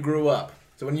be when you grew up?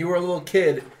 So when you were a little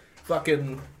kid,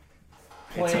 fucking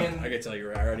playing. I can tell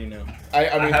you. I already know. I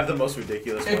I mean, have the most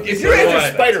ridiculous one. if your answer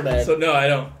is Spider-Man. So no, I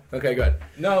don't. Okay, good.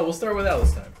 No, we'll start with Al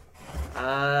this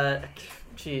time.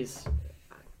 Jeez.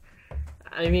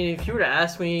 I mean, if you were to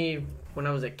ask me when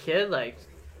I was a kid, like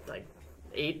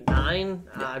 8, 9,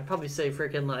 I'd probably say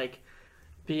freaking like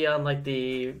be on like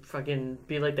the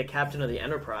captain of the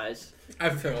Enterprise. I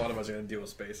have a feeling a lot of us are gonna deal with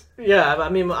space. Yeah, I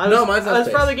mean, mine's not I was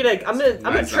space. probably gonna. I'm a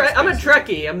Mine's not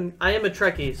Trekkie. I am a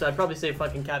Trekkie, so I'd probably say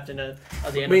fucking captain of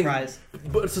the mean, Enterprise.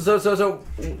 But so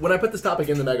when I put this topic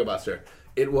in the Mega Buster,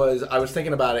 I was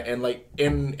thinking about it, and like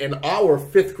in our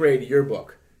 5th grade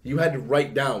yearbook, you had to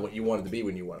write down what you wanted to be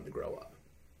when you wanted to grow up.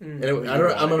 And you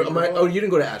didn't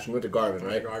go to Ashton, you went to Garvin,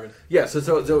 right? Garvin. Yeah, so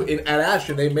at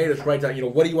Ashton, they made us write down,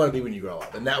 what do you want to be when you grow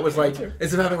up? And that was like,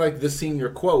 instead of having like this senior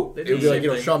quote, it would be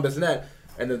like, Sean Bissonette,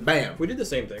 and then bam. We did the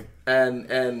same thing.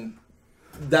 And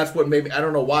that's what made me, I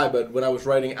don't know why, but when I was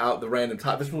writing out the random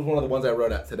topics, this was one of the ones I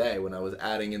wrote out today when I was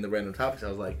adding in the random topics. I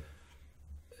was like,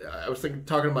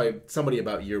 talking to somebody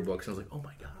about yearbooks, and I was like, oh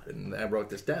my God, and I wrote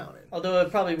this down. Although it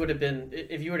probably would have been,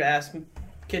 if you were to ask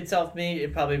kid self me,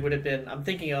 it probably would have been, I'm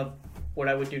thinking of what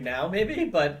I would do now maybe,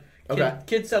 but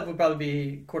kid self would probably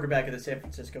be quarterback of the San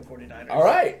Francisco 49ers. All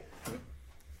right.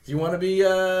 You want to be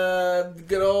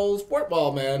good old sport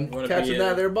ball, man. Catching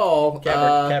that there ball.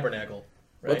 Tabernacle.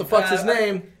 Right? What the fuck's his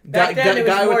name? Back then it was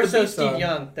guy more with the so beast Steve on.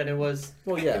 Young than it was...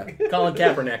 Well, yeah. Colin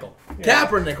Kaepernick.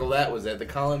 Kaepernick, that was it. The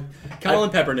Colin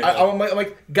Peppernickel. I'm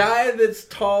like, guy that's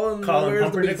tall and Colin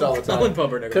wears the beats all the time. Colin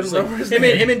Pumpernickel. Couldn't remember his name.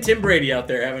 Him and Tim Brady out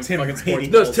there having fucking sports.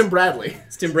 No, it's Tim Bradley.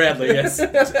 It's Tim Bradley, yes.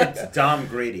 It's Dom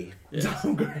Grady.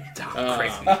 Tom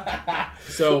Grady.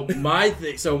 So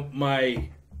my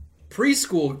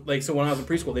preschool, so when I was in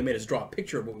preschool, they made us draw a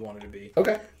picture of what we wanted to be.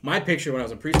 Okay. My picture when I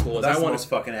was in preschool was That's the most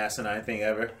fucking asinine thing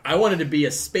ever. I wanted to be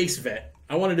a space vet.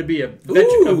 I wanted to be a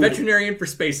Ooh. veterinarian for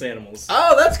space animals.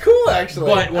 Oh, that's cool, actually.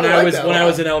 But when I I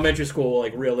was in elementary school,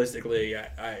 like realistically,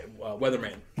 I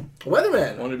weatherman.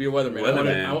 Weatherman. I wanted to be a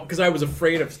weatherman. Because I was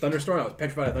afraid of thunderstorms. I was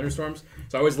petrified of thunderstorms.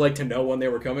 So I always liked to know when they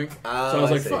were coming. So I was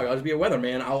like, fuck, I'll just be a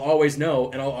weatherman. I'll always know,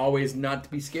 and I'll always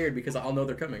not be scared because I'll know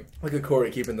they're coming. Look at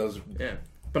Corey keeping those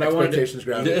But expectations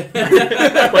grounded. but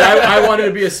I wanted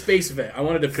to be a space vet. I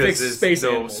wanted to fix space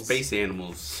animals. Space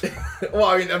animals. Well,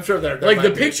 I mean, I'm sure they're Like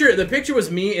the picture. The picture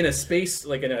was me in a space,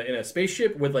 like in a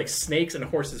spaceship with like snakes and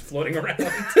horses floating around.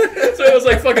 So it was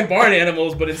like fucking barn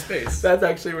animals, but in space. That's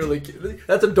actually really cute.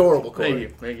 That's adorable, Corey.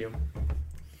 Thank you.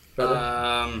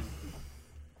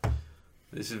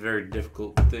 This is a very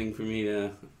difficult thing for me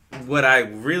to. What I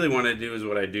really want to do is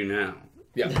what I do now.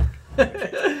 Yeah.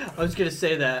 I was going to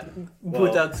say that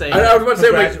without saying I was about to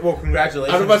say,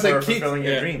 congratulations I was about to say, for Keith, fulfilling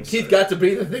your dreams. Keith got to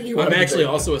be the thing you wanted I'm actually to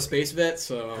be. also a space vet,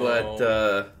 so.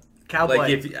 But Cowboy.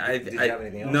 like if Did you have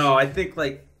anything else? no, I think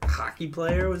like hockey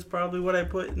player was probably what I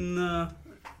put in the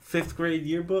 5th grade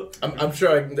yearbook. I'm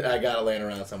sure I got it laying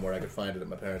around somewhere. I could find it at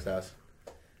my parents' house.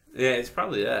 Yeah, it's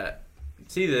probably that.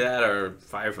 It's either that or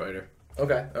firefighter.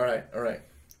 Okay. All right.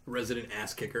 Resident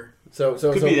ass kicker. So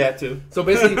Could be that too. So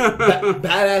basically,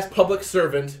 badass public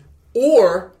servant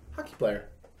or hockey player.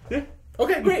 Yeah.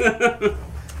 Okay, great.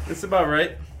 That's about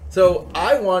right. So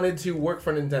I wanted to work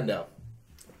for Nintendo.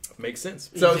 Makes sense.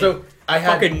 So I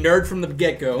had fucking nerd from the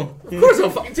get go. Of course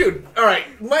I'm fucking dude. All right,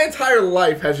 my entire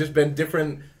life has just been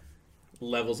different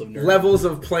Levels of nerd. levels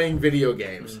of playing video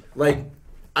games. Like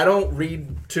I don't read.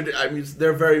 I mean, there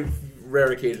are very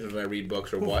rare occasions when I read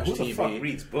books or watch who the TV fuck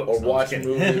reads books? or No, watch I'm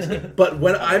just kidding. movies. But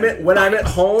when I'm at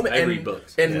home I read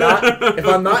books. and not if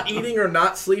I'm not eating or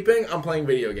not sleeping, I'm playing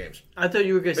video games. I thought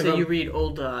you were going to If say I'm- you read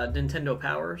old Nintendo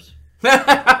Powers.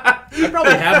 I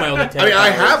probably have my own Nintendo. I mean, I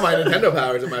have powers my Nintendo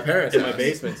powers at my parents' in my house.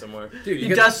 basement somewhere. Dude, You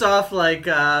get- dust off like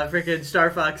freaking Star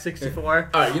Fox 64.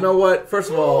 All right, you know what? First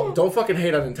of all, don't fucking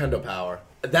hate on Nintendo Power.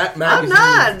 That I'm magazine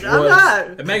not.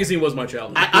 was- The magazine was my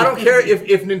childhood. I don't care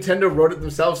if Nintendo wrote it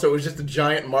themselves, so it was just a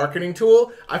giant marketing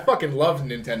tool. I fucking loved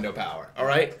Nintendo Power. All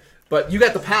right, but you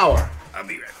got the power. I'll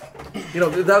be right back. You know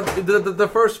the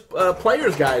first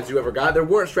players guides you ever got, there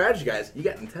weren't strategy guides. You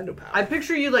got Nintendo Power. I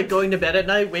picture you like going to bed at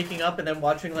night, waking up, and then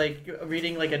watching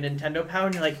reading like a Nintendo Power,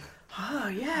 and you're like, oh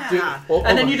yeah. Dude,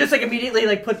 and then you just like immediately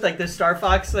like put like the Star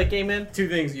Fox like game in. Two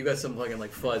things. You got some fucking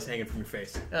like fuzz hanging from your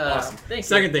face. Awesome. Thank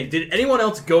Second thing. Did anyone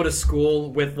else go to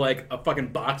school with like a fucking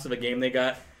box of a game they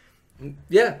got?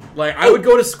 yeah. Like I would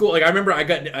go to school. Like I remember I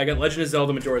got Legend of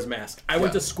Zelda Majora's Mask. I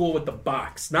went to school with the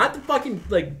box, not the fucking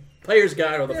like player's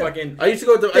guide or the fucking. I used to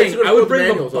go with the thing. I would bring the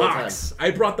manuals all the time. box.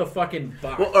 I brought the fucking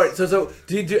box. Well, all right. So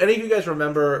do any of you guys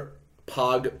remember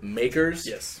Pog Makers?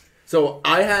 Yes. So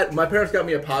my parents got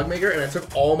me a Pog Maker, and I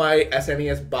took all my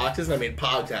SNES boxes and I made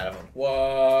Pogs out of them.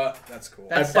 What? That's cool.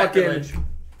 That's I fucking sacrilege.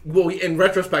 well, in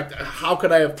retrospect, how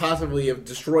could I have possibly have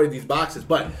destroyed these boxes?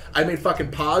 But I made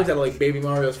fucking Pogs out of like Baby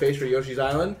Mario's face for Yoshi's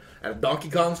Island, and Donkey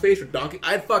Kong's face for Donkey.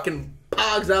 I had fucking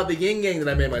Pogs out the yin yang that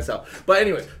I made myself. But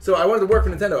anyway, so I wanted to work for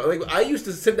Nintendo. Like I used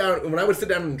to sit down when I would sit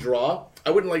down and draw.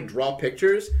 I wouldn't like draw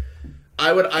pictures.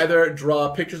 I would either draw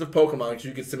pictures of Pokemon, so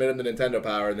you could submit them to Nintendo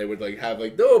Power, and they would like have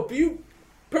like, oh, you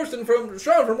person from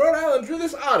Sean from Rhode Island drew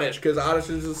this Oddish, because Oddish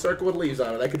is a circle with leaves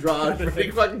on it. I could draw Oddish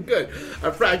pretty fucking good. I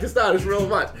practiced Oddish real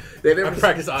much. They never I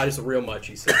practice Oddish real much,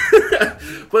 he said.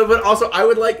 but also I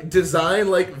would like design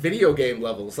like video game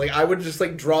levels. Like I would just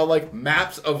like draw like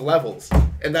maps of levels,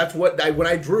 and that's what when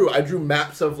I drew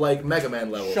maps of like Mega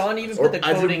Man levels. Sean even Or put the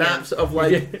I drew coding maps in. of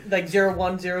like. Like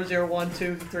 01, 0, 0, 1,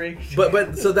 2, 3.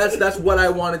 But so that's what I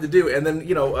wanted to do, and then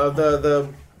the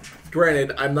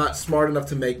granted, I'm not smart enough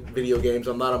to make video games.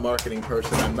 I'm not a marketing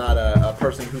person. I'm not a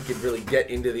person who could really get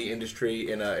into the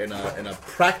industry in a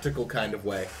practical kind of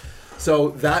way. So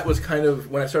that was kind of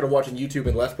when I started watching YouTube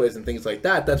and Let's Plays and things like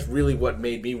that. That's really what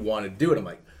made me want to do it. I'm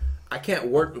like, I can't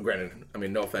work. Granted, I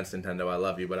mean, no offense, Nintendo, I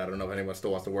love you, but I don't know if anyone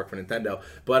still wants to work for Nintendo.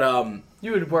 But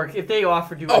You would work if they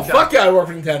offered you a oh job. fuck yeah, I work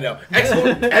for Nintendo.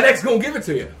 X gonna give it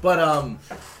to you. But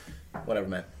whatever,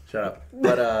 man. Shut up.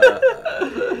 But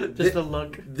Just the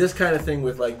look. this kind of thing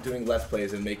with like doing Let's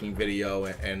Plays and making video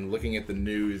and looking at the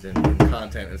news and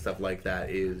content and stuff like that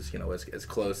is, as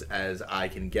close as I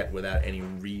can get without any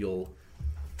real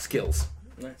skills.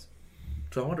 Nice.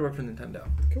 So I want to work for Nintendo.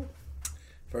 Cool.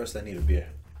 First, I need a beer.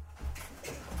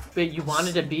 But you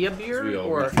wanted to be a beer? We all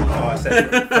Or Oh, I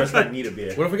said first I need a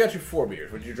beer. What if we got you 4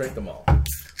 beers? Would you drink them all?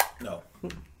 No.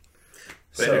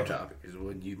 Better topic is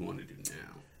what you'd want to do now.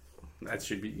 That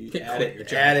should be Add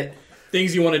it.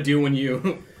 Things you want to do when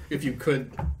you, if you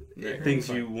could. things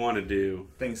you want to do.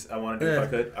 Things I want to do if I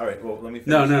could. All right. Well, let me.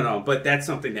 Finish. No. But that's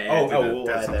something to add. We'll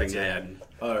That's add that something to to it. add.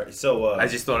 All right. So I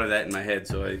just thought of that in my head,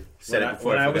 so I said it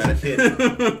before when I was forgot.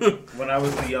 a kid, when I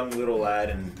was a young little lad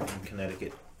in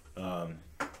Connecticut,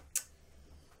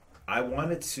 I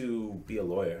wanted to be a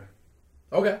lawyer.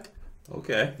 Okay.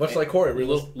 Okay. Much like Corey.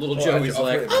 Little Joey's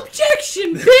like,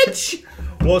 objection, bitch!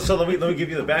 Well, so let me give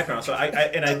you the background. So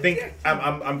I think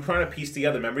I'm trying to piece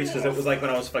together memories because it was like when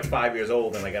I was like 5 years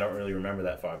old and like I don't really remember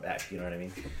that far back. You know what I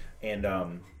mean? And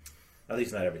at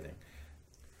least not everything.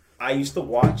 I used to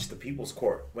watch The People's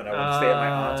Court when I would stay at my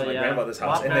aunt's or my yeah. grandmother's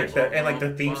house, Lot and like match. and like the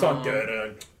theme song dun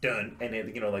dun dun, and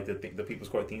then like the People's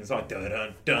Court theme song dun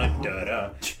dun dun dun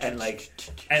dun,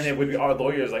 and it would be our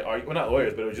lawyers not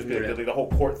lawyers, but it would just be like the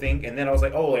whole court thing. And then I was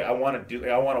like, oh, like I want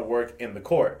to work in the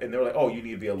court, and they were like, oh, you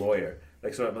need to be a lawyer.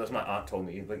 Like, so that's my aunt told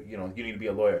me, like, you need to be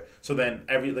a lawyer. So then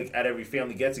at every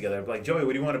family get together, I'd be like, Joey,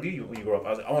 what do you want to be when you grow up? I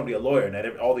was like, I want to be a lawyer,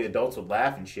 and all the adults would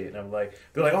laugh and shit. And I'm like,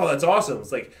 they're like, oh, that's awesome.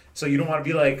 It's like, so you don't want to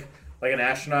be like an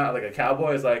astronaut, like a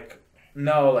cowboy? It's like,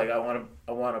 no, like I want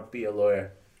to be a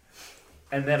lawyer.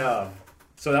 And then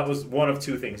so that was one of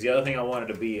two things. The other thing I wanted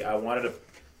to be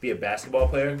a basketball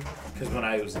player, because when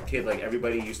I was a kid, like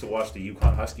everybody used to watch the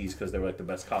UConn Huskies because they were like the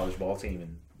best college ball team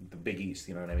in the Big East.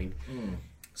 You know what I mean?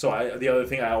 So the other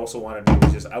thing I also wanted to do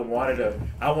was just I wanted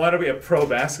to be a pro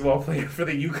basketball player for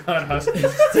the UConn Huskies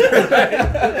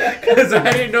because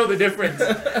I didn't know the difference.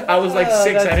 I was like 6,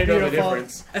 that's I didn't know the beautiful.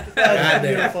 difference. That's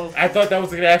beautiful. I thought that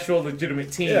was an actual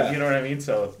legitimate team. Yeah. You know what I mean?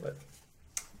 So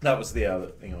that was the other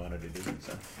thing I wanted to do.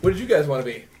 So. What did you guys want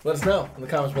to be? Let us know in the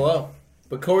comments below.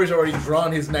 But Corey's already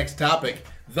drawn his next topic,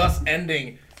 thus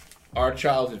ending our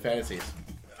childhood fantasies.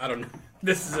 I don't know.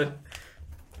 This is a.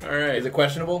 All right. Is it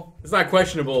questionable? It's not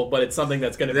questionable, but it's something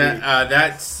that's going to be.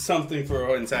 That's something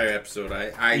for an entire episode.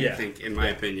 I Yeah. think, in my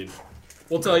opinion,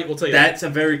 We'll tell you. that's a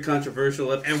very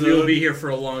controversial episode, and we will be here for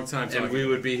a long time. and talking. we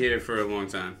would be here for a long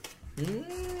time.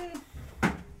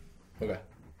 Okay.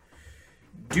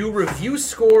 Do review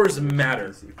scores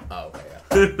matter? Oh,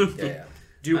 okay, yeah.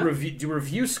 Do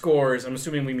review scores? I'm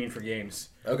assuming we mean for games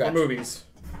Okay. or movies.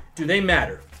 Do they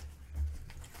matter?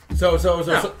 So,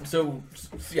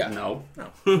 yeah. No.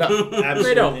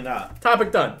 Absolutely not.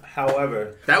 Topic done.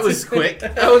 However, That was quick.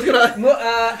 I was gonna.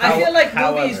 I feel like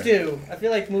however. movies do. I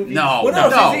feel like movies. No, Well,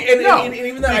 no, see, and no.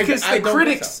 even that, Because I the don't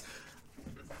critics.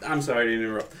 I'm sorry to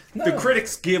interrupt. No. The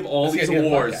critics give all That's the these idea of the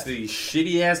awards podcast. to these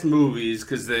shitty ass movies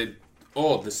because the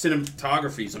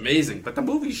cinematography is amazing, but the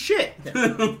movie's shit.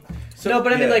 No,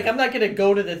 but I mean, yeah. like, I'm not gonna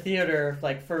go to the theater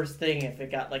like first thing if it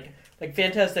got like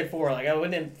Fantastic Four. Like, I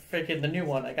wouldn't freaking the new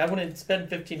one. Like, I wouldn't spend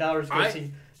 $15 to go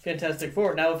see Fantastic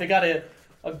Four. Now, if it got a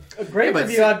great Yeah, but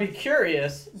review, see- I'd be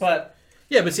curious. But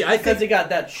Yeah, but see, I because think he got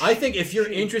that. I think if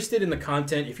you're interested in the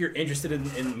content, if you're interested in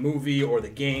the movie or the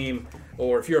game,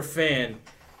 or if you're a fan,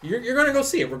 you're gonna go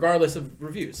see it regardless of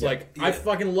reviews. I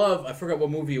fucking love. I forgot what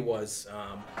movie it was.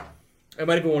 It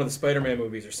might have been one of the Spider-Man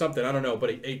movies or something. I don't know, but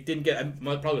it didn't get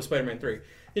probably Spider-Man 3.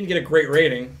 Didn't get a great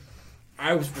rating.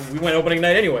 We went opening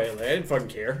night anyway. Like, I didn't fucking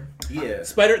care. Yeah.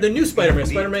 The new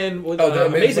Spider-Man with the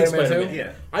Amazing Spider-Man Spider-Man. 2?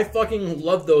 Yeah. I fucking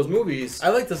love those movies. I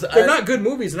like this. They're not good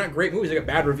movies. They're not great movies. They got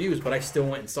bad reviews, but I still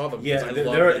went and saw them. Yeah, because I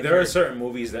love there are that certain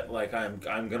movies that like I'm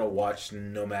gonna watch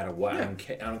no matter what. Yeah.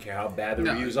 I don't care how bad the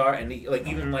No. reviews are, and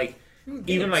even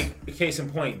case in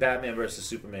point, Batman versus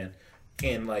Superman,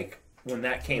 and like when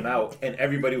that came out, and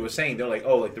everybody was saying they're like,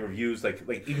 oh, like the reviews, like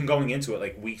even going into it,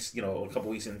 like weeks, a couple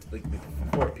weeks in, like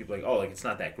before, people like, oh, like it's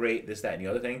not that great, this, that, and the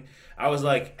other thing. I was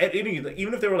like,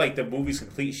 even if they were like the movie's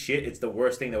complete shit, it's the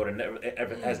worst thing that would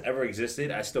have has ever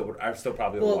existed. I still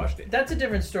probably would have watched it. That's a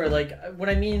different story. Like what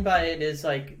I mean by it is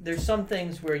like there's some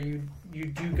things where you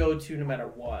do go to no matter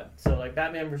what. So like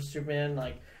Batman versus Superman,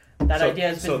 like that idea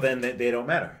has been. So then they don't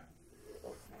matter.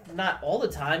 Not all the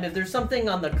time. If there's something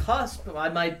on the cusp, I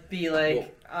might be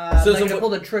like, so I'm not gonna what- pull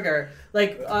the trigger.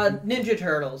 Like Ninja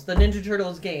Turtles, the Ninja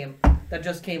Turtles game that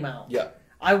just came out. Yeah.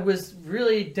 I was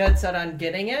really dead set on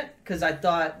getting it because I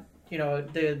thought,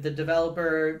 the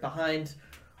developer behind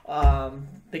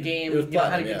the game, It was had a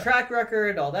platinum, good yeah. track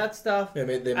record, all that stuff. Yeah,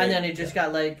 And then it just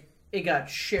got it got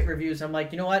shit reviews. I'm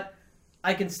like, you know what?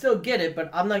 I can still get it,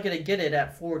 but I'm not gonna get it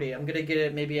at $40. I'm gonna get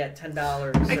it maybe at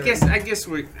 $10. I guess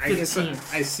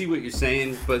I see what you're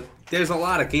saying, but there's a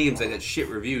lot of games that get shit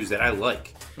reviews that I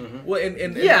like. Well,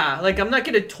 and Yeah, like I'm not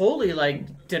gonna totally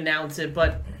denounce it,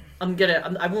 but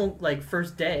I won't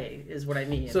first day is what I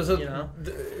mean.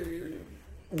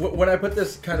 When I put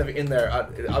this kind of in there,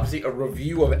 obviously a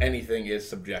review of anything is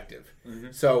subjective.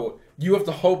 So you have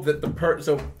to hope that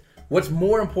so what's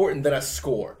more important than a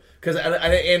score? Because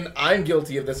and I'm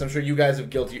guilty of this. I'm sure you guys are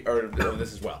guilty of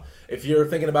this as well. If you're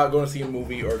thinking about going to see a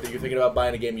movie or if you're thinking about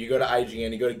buying a game, you go to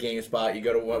IGN, you go to GameSpot, you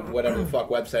go to whatever the fuck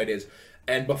website is,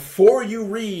 and before you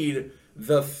read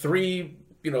the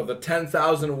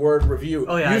 10,000 word review,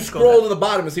 you scroll to the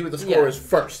bottom and see what the score is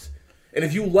first. And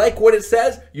if you like what it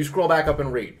says, you scroll back up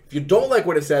and read. If you don't like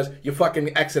what it says, you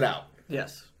fucking exit out.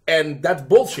 Yes. And that's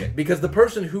bullshit because the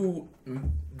person who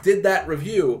did that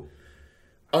review,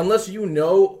 unless you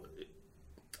know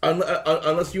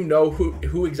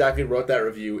who exactly wrote that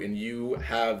review and you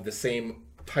have the same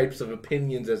types of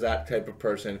opinions as that type of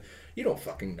person, you don't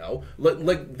fucking know.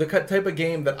 Like the type of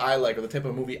game that I like or the type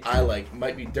of movie I like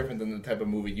might be different than the type of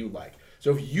movie you like.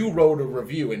 So if you wrote a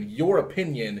review and your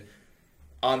opinion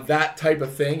on that type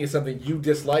of thing is something you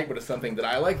dislike, but it's something that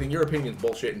I like, then your opinion's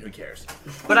bullshit and who cares?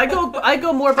 But I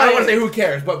go more by. I don't want to say who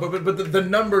cares, but the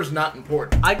number's not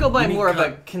important. I go by more of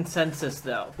a consensus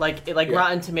though. Like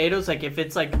Rotten Tomatoes. Like if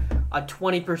it's like a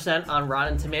 20% on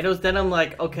Rotten Tomatoes, then I'm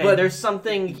like, okay, But there's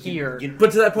something here.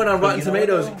 But to that point on Rotten you know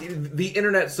what, Tomatoes, the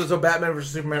internet, so Batman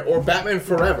vs Superman or Batman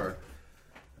Forever,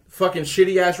 fucking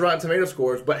shitty ass Rotten Tomato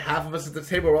scores, but half of us at the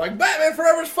table were like, Batman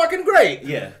Forever's fucking great.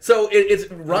 Yeah. So it's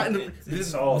Rotten.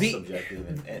 It's all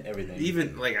subjective and everything.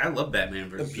 Even I love Batman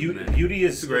versus The Superman. beauty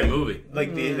is It's a great movie.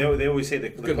 Like they always say the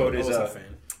quote is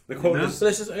the quote No? is So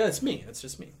that's me. That's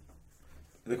just me.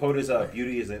 the quote is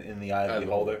beauty is in the eye of the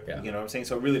beholder. Yeah. You know what I'm saying?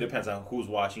 So it really depends on who's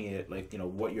watching it,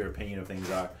 what your opinion of things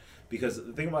are. Because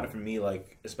the thing about it for me,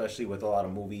 especially with a lot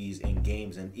of movies and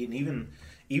games and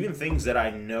even things that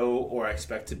I know or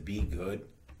expect to be good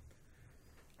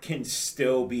can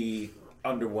still be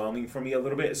underwhelming for me a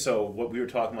little bit. So what we were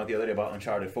talking about the other day about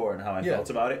Uncharted 4 and how I felt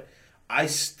about it, I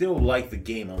still like the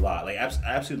game a lot. I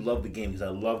absolutely love the game because I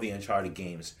love the Uncharted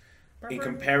games. In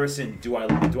comparison, do I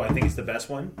think it's the best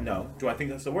one? No. Do I think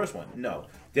that's the worst one? No.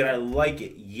 Did I like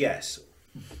it? Yes.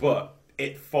 But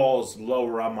it falls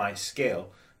lower on my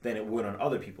scale than it would on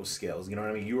other people's scales. You know what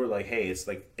I mean? You were like, hey, it's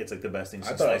like the best thing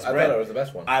since sliced bread. I thought it was the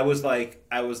best one. I was like,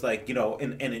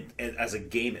 and as a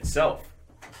game itself,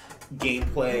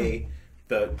 gameplay,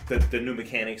 the new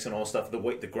mechanics and all stuff, the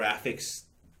graphics,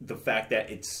 the fact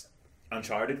that it's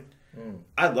Uncharted,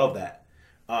 I love that.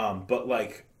 But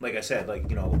like I said, I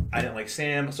didn't like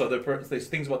Sam, so there's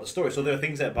things about the story. So there are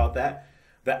things about that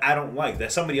I don't like,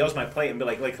 that somebody else might play and be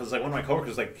like, because one of my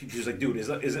coworkers she was like, dude, is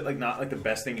it like not like the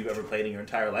best thing you've ever played in your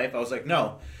entire life? I was like,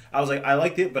 no. I was like, I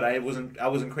liked it, but I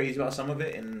wasn't crazy about some of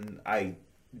it, and I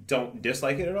don't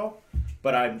dislike it at all.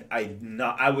 But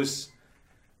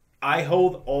I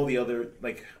hold all the other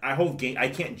I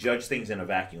can't judge things in a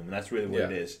vacuum, and that's really what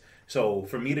it is. So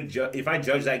for me to judge, if I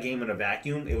judge that game in a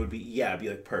vacuum, it would be it'd be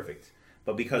like perfect.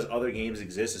 But because other games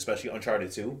exist, especially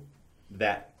Uncharted 2,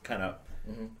 that kind of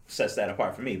sets that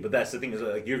apart for me. But that's the thing is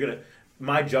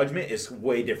my judgment is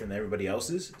way different than everybody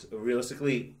else's. So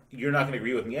realistically, you're not going to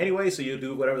agree with me anyway, so you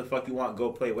do whatever the fuck you want.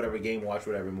 Go play whatever game, watch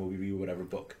whatever movie, read whatever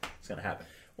book. It's going to happen.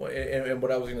 Well, and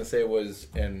what I was going to say was,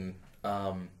 when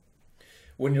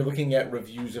you're looking at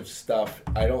reviews of stuff,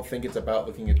 I don't think it's about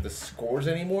looking at the scores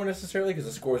anymore necessarily, because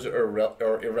the scores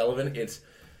are irrelevant. It's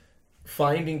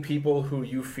finding people who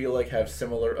you feel like have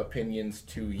similar opinions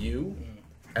to you,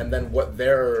 and then what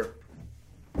their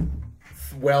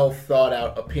well thought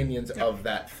out opinions of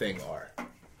that thing are.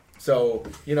 So,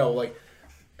 like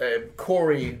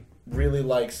Corey really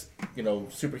likes,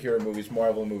 superhero movies,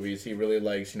 Marvel movies. He really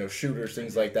likes, shooters,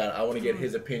 things like that. I want to get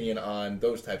his opinion on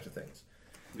those types of things.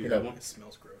 It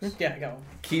smells gross. Yeah, I got one.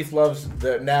 Keith loves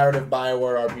the narrative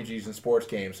BioWare RPGs and sports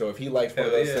games. So if he likes one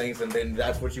of those things, then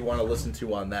that's what you want to listen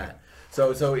to on that.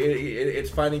 So it's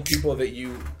finding people that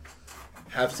you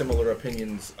have similar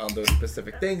opinions on those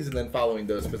specific things, and then following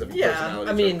those specific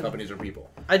personalities or companies or people.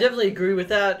 I definitely agree with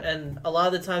that, and a lot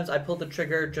of the times I pull the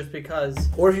trigger just because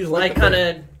or if you like I kind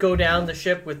of go down the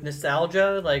ship with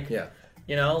nostalgia, like if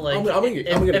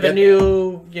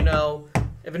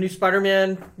a new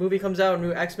Spider-Man movie comes out, a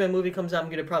new X-Men movie comes out, I'm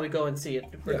gonna probably go and see it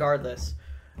regardless.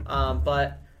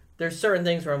 But there's certain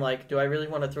things where I'm like, do I really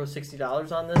want to throw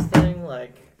 $60 on this thing?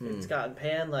 Like it's gotten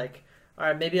panned, like. All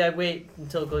right, maybe I wait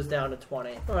until it goes down to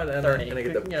 20, 30. And I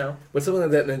get with something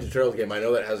like that Ninja Turtles game, I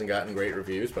know that hasn't gotten great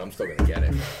reviews, but I'm still gonna get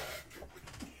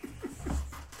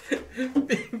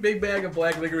it. Big bag of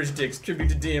black licorice dicks, tribute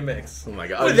to DMX. Oh my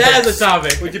god! Put that as a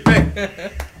topic. What'd you pick?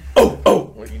 This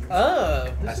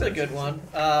is a good one.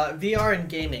 VR and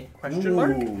gaming? Question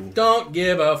mark. Don't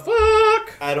give a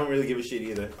fuck. I don't really give a shit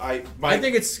either. I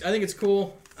think it's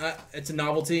cool. It's a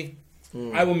novelty.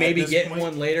 I will maybe get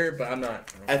one later, but I'm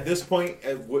not. At this point,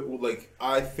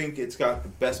 I think it's got the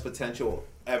best potential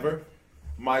ever.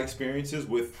 My experiences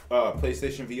with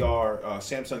PlayStation VR,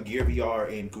 Samsung Gear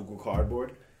VR, and Google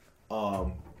Cardboard.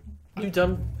 You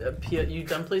done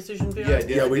PlayStation VR? Yeah, I did.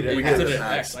 Yeah, we did it.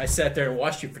 I sat there and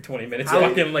watched you for 20 minutes,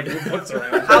 walking like books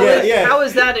around. How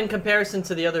is that in comparison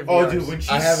to the other VRs? Oh, dude, when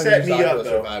she set me up,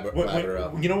 though,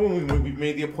 when we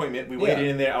made the appointment, we waited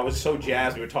in there. I was so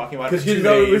jazzed. We were talking about it because we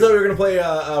thought we were gonna play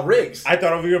Riggs. I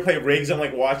thought we were gonna play Riggs. I'm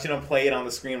like watching them play it on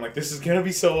the screen. I'm like, this is gonna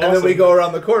be so awesome. And then we go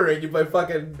around the corner and you play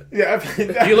fucking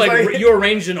you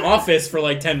arranged an office for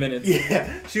like 10 minutes.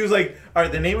 Yeah, she was like, all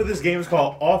right, the name of this game is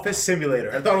called Office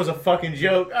Simulator. I thought it was a fucking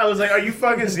joke. I was like, are you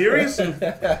fucking serious? Move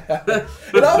this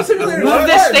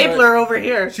stapler over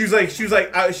here. She was like,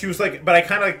 but I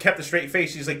kind of kept a straight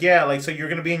face. She's like, yeah, like, so you're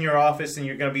gonna be in your office and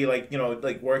you're gonna be like,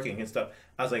 like working and stuff.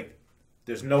 I was like,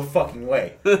 there's no fucking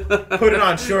way. Put it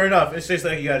on. Sure enough, it's just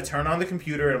like you got to turn on the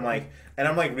computer and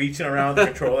I'm like reaching around the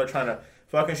controller trying to.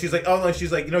 Fucking, she's like, oh no, she's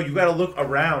like, you got to look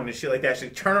around and shit like that. She's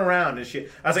like, turn around and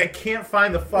shit. I was like, I can't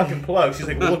find the fucking plug. She's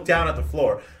like, look down at the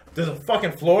floor. There's a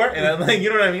fucking floor, and I'm like, you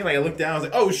know what I mean? Like, I looked down, I was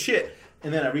like, oh shit.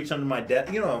 And then I reached under my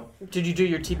desk, Did you do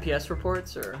your TPS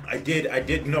reports or? I did.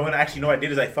 You know what I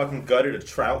did is I fucking gutted a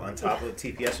trout on top of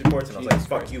the TPS reports, and I was like,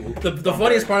 fuck you. The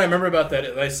funniest part I remember about that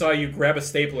is I saw you grab a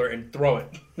stapler and throw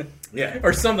it. Yeah.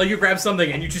 Or something. You grabbed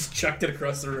something and you just chucked it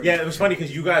across the room. Yeah, it was funny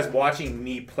because you guys watching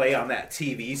me play on that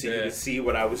TV so you could see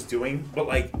what I was doing.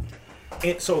 But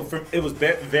it was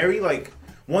very like,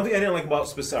 one thing I didn't like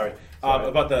about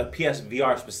the PS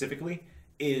VR specifically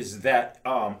is that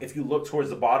if you look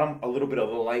towards the bottom, a little bit of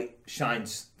the light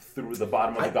shines through the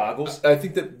bottom of the goggles. I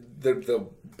think that the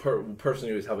person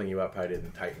who was helping you out probably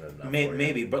didn't tighten it enough.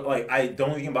 Maybe, but the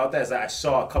only thing about that is that I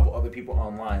saw a couple other people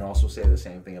online also say the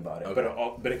same thing about it. Okay.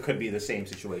 But it could be the same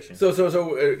situation. So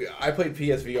I played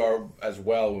PSVR as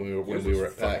well when we were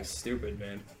at PAX. Stupid,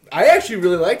 man. I actually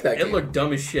really liked that game. It looked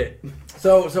dumb as shit.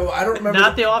 So I don't remember.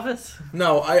 Not The Office?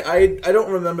 No, I don't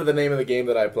remember the name of the game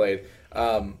that I played.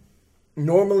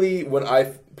 Normally, when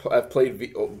I've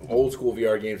played old school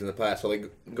VR games in the past, so like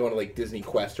going to like Disney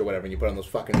Quest or whatever, and you put on those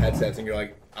fucking headsets and you're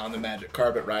like on the magic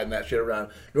carpet riding that shit around.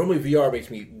 Normally, VR makes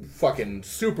me fucking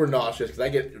super nauseous because I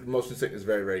get motion sickness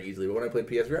very, very easily. But when I played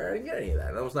PSVR, I didn't get any of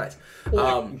that. That was nice.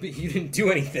 But you didn't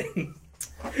do anything.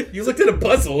 You looked at a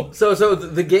puzzle. So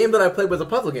the game that I played was a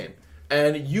puzzle game.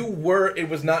 And it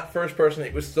was not first person,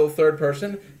 it was still third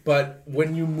person, but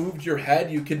when you moved your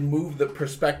head, you could move the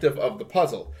perspective of the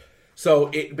puzzle. So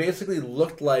it basically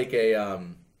looked like a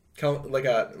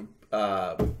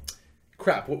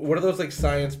crap. What are those like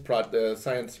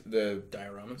the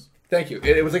dioramas? Thank you.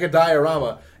 It was like a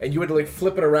diorama, and you had to like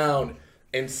flip it around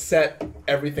and set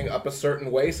everything up a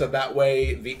certain way, so that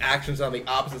way the actions on the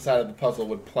opposite side of the puzzle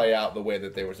would play out the way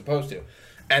that they were supposed to.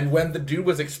 And when the dude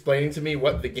was explaining to me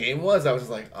what the game was, I was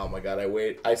just like, oh my god,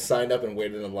 I signed up and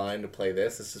waited in line to play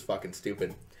this. This is fucking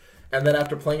stupid. And then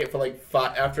after playing it for like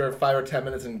after 5 or 10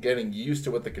 minutes and getting used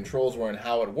to what the controls were and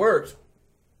how it worked,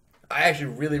 I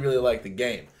actually really, really liked the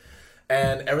game.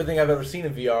 And everything I've ever seen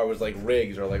in VR was like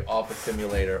rigs or like Office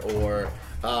Simulator or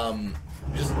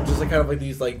just like kind of like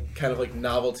these like kind of like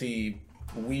novelty,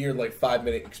 weird like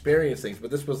 5-minute experience things.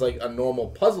 But this was like a normal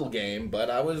puzzle game, but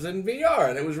I was in VR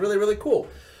and it was really, really cool.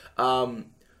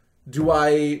 Do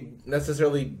I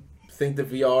necessarily think that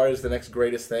VR is the next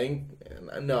greatest thing?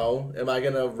 No. Am I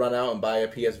gonna run out and buy a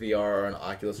PSVR or an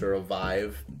Oculus or a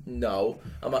Vive? No.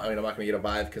 I'm not gonna get a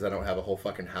Vive because I don't have a whole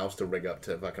fucking house to rig up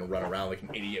to fucking run around like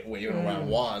an idiot waving around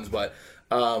wands. But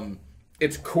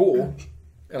it's cool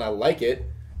and I like it,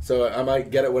 so I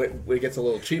might get it when it gets a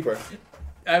little cheaper.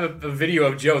 I have a video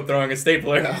of Joe throwing a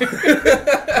stapler in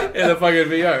the fucking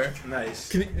VR.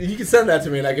 Nice. You can send that to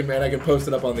me and I can post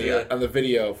it up on the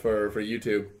video for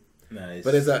YouTube. Nice.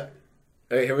 But is that?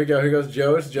 Hey, here we go. Here goes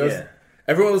Joe's. Yeah.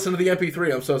 Everyone listen to the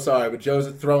MP3. I'm so sorry, but Joe's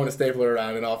throwing a stapler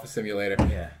around in Office Simulator.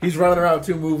 Yeah. He's running around with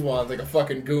 2 move wands like a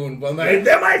fucking goon. Well,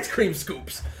 they're my ice cream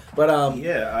scoops. But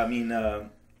Yeah, I mean,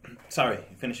 sorry,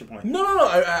 finish your point. No.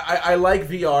 I like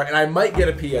VR, and I might get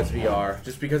a PSVR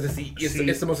just because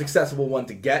it's the most accessible one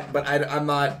to get. But I'm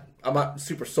not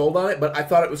super sold on it. But I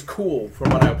thought it was cool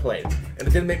from what I played, and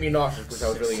it didn't make me nauseous, which I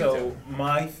was really into. So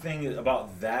my thing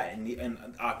about that and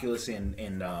Oculus and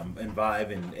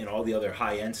Vive and all the other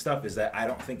high end stuff is that I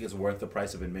don't think it's worth the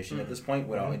price of admission at this point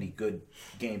without any good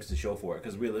games to show for it.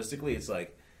 Because realistically, it's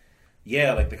like,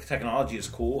 yeah, like the technology is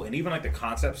cool, and even like the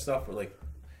concept stuff, or like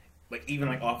even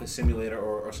like Office Simulator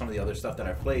or some of the other stuff that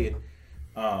I played.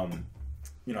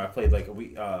 I played like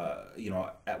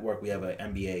at work we have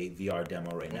an NBA VR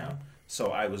demo right now, so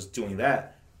I was doing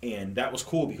that. And that was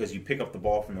cool because you pick up the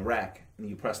ball from the rack and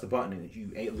you press the button and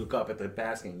you look up at the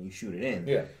basket and you shoot it in.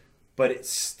 Yeah. But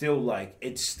it's still like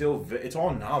it's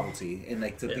all novelty. And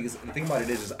like the thing about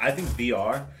it is I think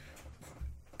VR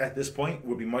at this point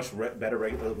would be much better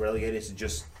relegated to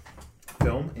just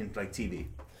film and like TV.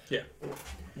 Yeah.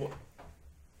 Well,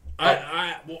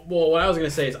 what I was gonna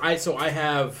say is I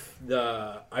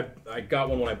got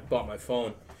one when I bought my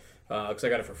phone. Because I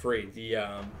got it for free,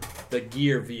 the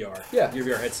Gear VR, Gear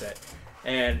VR headset,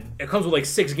 and it comes with like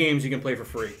 6 games you can play for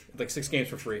free, like 6 games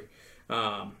for free.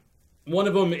 One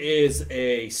of them is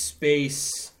a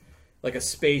space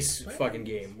fucking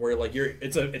game where like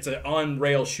it's an on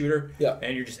rail shooter,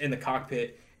 and you're just in the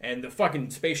cockpit, and the fucking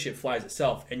spaceship flies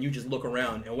itself, and you just look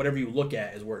around, and whatever you look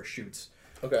at is where it shoots.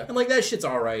 Okay. And like that shit's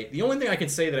all right. The only thing I can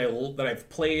say that I've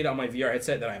played on my VR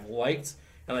headset that I've liked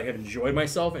and like I've enjoyed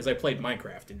myself is I played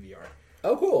Minecraft in VR.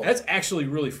 Oh, cool. That's actually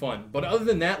really fun. But other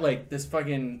than that, like this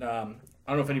fucking, I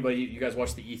don't know if you guys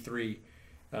watched the E3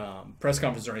 press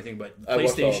conference or anything, but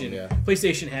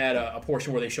PlayStation had a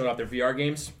portion where they showed off their VR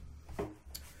games.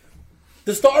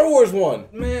 The Star Wars one.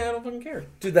 Man, I don't fucking care.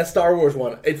 Dude, that Star Wars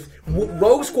one. It's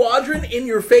Rogue Squadron in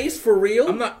your face for real?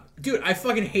 I'm not... Dude, I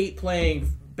fucking hate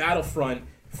playing Battlefront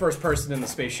first person in the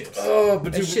spaceships. Oh,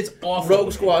 but that shit's awful.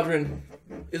 Rogue Squadron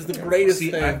is the greatest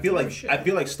thing. I feel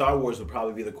like Star Wars would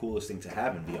probably be the coolest thing to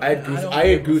have in VR. I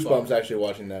had goosebumps actually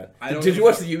watching that. Did you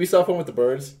watch the Ubisoft one with the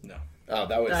birds? No.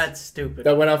 Oh, that's stupid.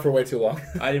 That went on for way too long.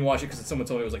 I didn't watch it because someone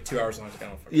told me it was like 2 hours long. I was like, I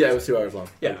don't fucking it was 2 hours long.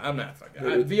 Yeah, I'm not fucking.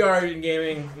 VR in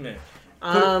gaming, meh.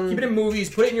 Keep it in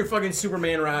movies. Put it in your fucking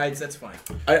Superman rides. That's fine.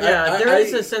 There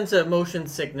is a sense of motion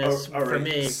sickness for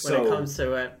me when it comes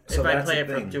to it. If I play it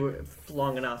for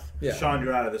long enough. Yeah. Sean,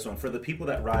 you're out of this one. For the people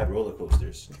that ride roller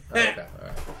coasters. Okay.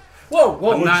 All right.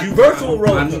 Whoa! Virtual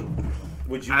roller coaster.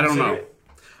 Would you? I don't know.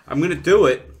 I'm gonna do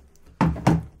it,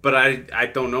 but I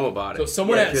don't know about it. So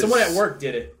someone at work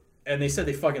did it, and they said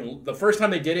the first time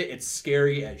they did it, it's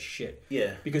scary as shit.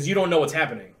 Yeah. Because you don't know what's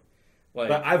happening. Like,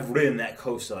 but I've ridden that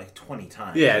coaster like 20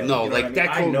 times. Yeah, so, no, you know like that.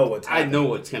 I know what's happening. I know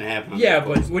what's gonna happen. Yeah,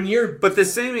 but when you're the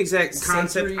same exact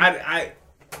concept.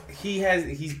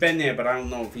 He's been there, but I don't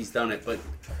know if he's done it. But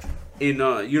in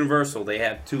Universal, they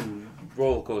have 2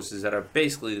 roller coasters that are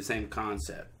basically the same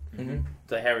concept. Mm-hmm.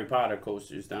 The Harry Potter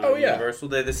coasters down at Universal,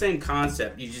 they're the same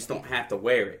concept. You just don't have to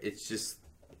wear it. It's just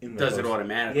does it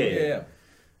automatically. Yeah.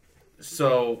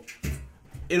 So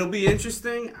it'll be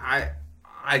interesting.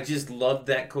 I just loved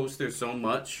that coaster so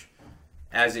much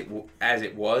as it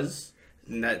was.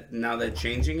 Now they're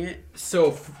changing it.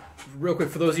 So, real quick,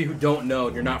 for those of you who don't know,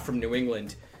 you're not from New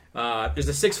England. There's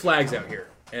a Six Flags out here,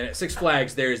 and at Six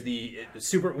Flags, there's the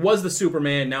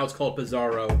Superman. Now it's called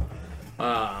Bizarro.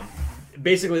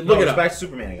 Basically, look it up. Back to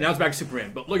Superman again. Now it's back to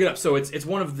Superman, but look it up. So it's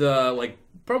one of the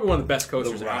probably one of the best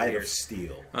coasters the out Ride here. of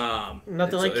Steel.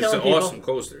 Nothing like killing it's an people. awesome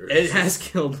coaster. It has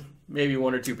killed maybe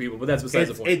one or two people, but that's besides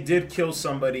the point. It did kill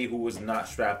somebody who was not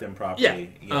strapped in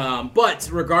properly. Yeah. But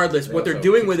regardless, what they're also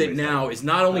doing took with it somebody's now life. is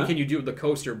not only can you do the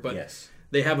coaster, but Yes.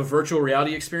 they have a virtual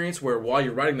reality experience where while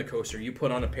you're riding the coaster, you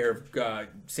put on a pair of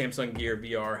Samsung Gear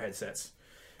VR headsets.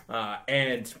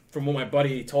 And from what my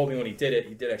buddy told me when he did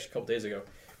actually a couple days ago,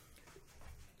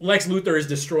 Lex Luthor is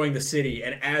destroying the city,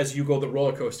 and as you go the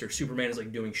roller coaster, Superman is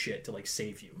like doing shit to like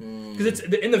save you. Because it's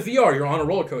in the VR, you're on a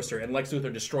roller coaster, and Lex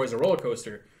Luthor destroys a roller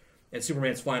coaster, and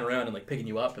Superman's flying around and like picking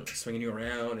you up and like, swinging you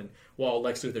around, and while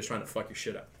Lex Luthor's trying to fuck your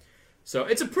shit up. So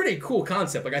it's a pretty cool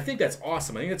concept. Like I think that's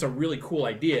awesome. I think that's a really cool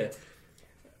idea.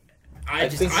 I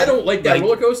don't like that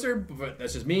roller coaster, but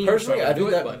that's just me. Personally, so I think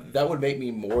but that would make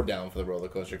me more down for the roller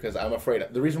coaster because I'm afraid.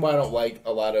 The reason why I don't like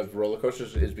a lot of roller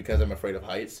coasters is because I'm afraid of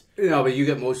heights. No, but you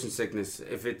get motion sickness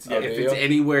if it's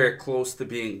anywhere close to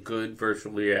being good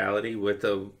virtual reality with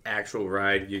the actual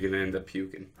ride. You're gonna end up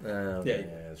puking. Yeah,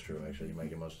 that's true. Actually, you might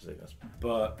get motion sickness.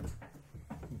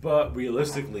 But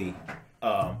realistically,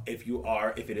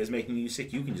 if it is making you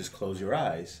sick, you can just close your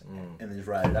eyes and then just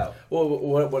ride it out. Well,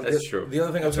 what That's true. The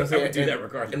other thing I was going to say, I would do that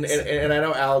regardless. And I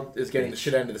know Al is getting the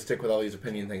shit end of the stick with all these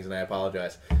opinion things, and I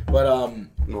apologize. But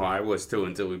Well, I was too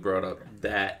until we brought up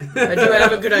that. I do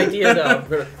have a good idea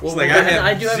though. Well, like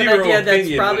I do have an idea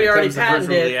that's probably already patented.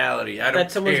 Reality. I don't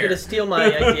That someone's care. gonna steal my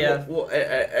idea. well,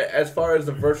 as far as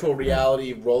the virtual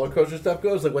reality roller coaster stuff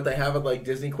goes, like what they have at like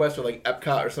Disney Quest or like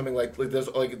Epcot or something like there's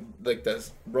like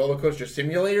this roller coaster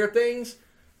simulator things,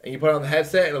 and you put on the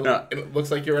headset and it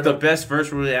looks like you're in The best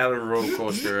virtual reality roller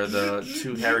coaster are the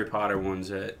 2 Harry Potter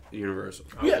ones at Universal.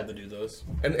 I would love to do those.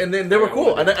 and then they were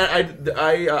cool. And I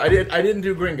didn't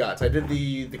do Gringotts. I did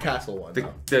the castle one.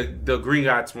 The Green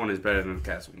Gots one is better than the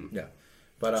Castle one. Yeah.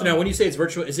 But So now, when you say it's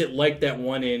virtual, is it like that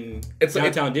one in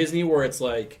downtown Disney where it's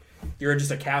like you're in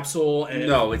just a capsule? And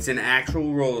No, it's an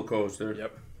actual roller coaster.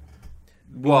 Yep.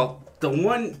 Well, the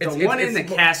one in the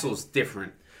it's castle's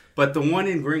different, but the one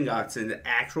in Gringotts is an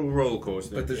actual roller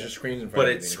coaster. But there's just screens in front But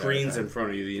of you. it the entire screens time. in front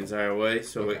of you the entire way,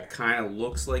 so Okay. it kind of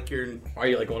looks like you're. Are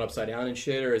you like going upside down and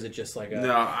shit, or is it just like a?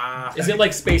 No, Is it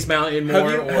like Space Mountain more?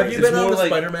 Have you it's been on more the like-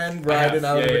 Spider-Man ride? And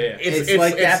Yeah, yeah.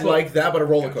 It's like that, but a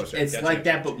roller coaster. It's Gotcha. like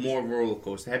that, but more roller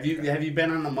coaster. Have you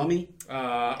been on the Mummy?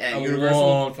 a Universal?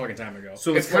 long fucking time ago.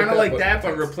 So it's It's like kind of that, like but that,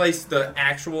 but intense. replace the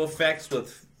actual effects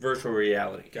with virtual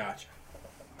reality. Gotcha.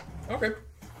 Okay,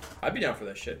 I'd be down for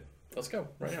that shit. Let's go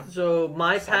right now. So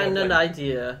my patented plan.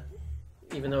 idea,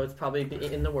 even though it's probably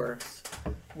in the works,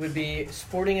 would be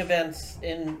sporting events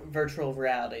in virtual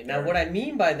reality. Now, what I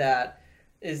mean by that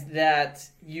is that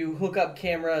you hook up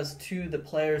cameras to the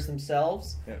players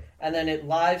themselves, and then it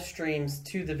live streams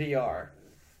to the VR.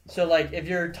 So, like, if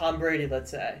you're Tom Brady,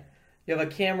 let's say, you have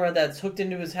a camera that's hooked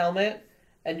into his helmet,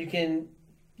 and you can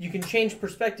change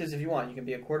perspectives if you want. You can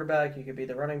be a quarterback, you can be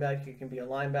the running back, you can be a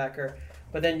linebacker,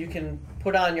 but then you can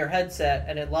put on your headset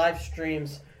and it live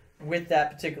streams with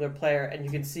that particular player, and you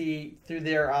can see through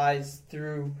their eyes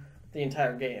through the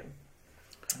entire game.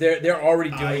 They're already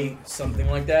doing something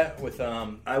like that with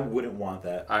I wouldn't want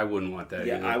that. I wouldn't want that.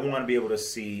 Yeah, either. I want to be able to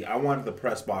see. I want the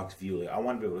press box view. I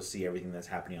want to be able to see everything that's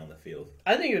happening on the field.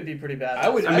 I think it would be pretty bad. I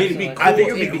would- I mean, it'd be personally. cool. I think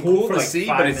it'd be cool to for like see,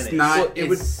 5 but it's minutes. not. Well, it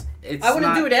would- It's I wouldn't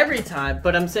not- do it every time,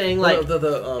 but I'm saying like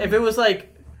if it was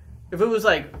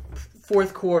like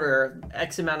fourth quarter,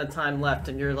 X amount of time left,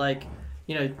 and you're like,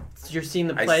 you're seeing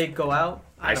the play go out.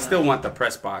 I still want the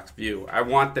press box view. I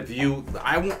want the view.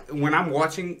 When I'm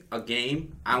watching a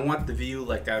game, I want the view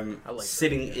like I'm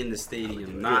sitting in the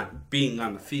stadium, not being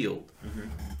on the field.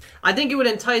 I think it would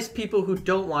entice people who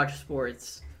don't watch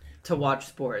sports to watch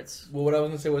sports. Well, what I was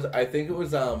gonna say was, I think it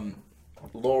was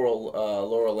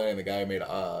Laurel Land, the guy who made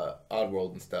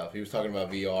Oddworld and stuff. He was talking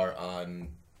about VR on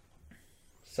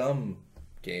some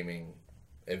gaming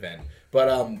event, but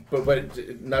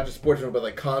not just sports, but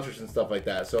like concerts and stuff like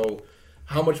that. So,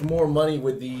 how much more money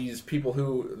would these people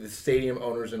the stadium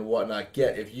owners and whatnot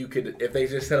get if they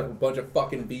just set up a bunch of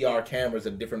fucking VR cameras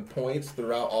at different points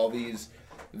throughout all these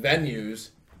venues,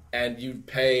 and you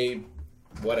pay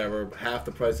whatever half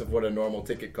the price of what a normal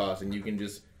ticket costs, and you can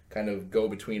just kind of go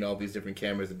between all these different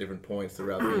cameras at different points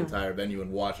throughout the entire venue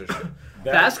and watch a shit.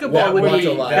 Basketball would watch be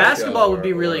a live show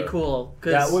really or- cool.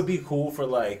 'Cause That would be cool for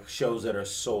like shows that are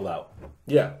sold out.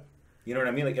 Yeah. You know what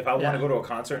I mean? Like if I want Yeah. to go to a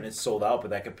concert and it's sold out,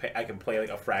 but I can pay like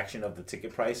a fraction of the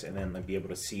ticket price and then like be able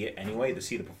to see it anyway, to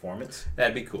see the performance.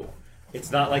 That'd be cool.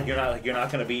 It's not like you're not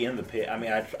going to be in the pit. I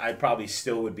mean, I probably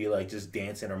still would be like just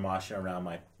dancing or moshing around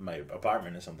my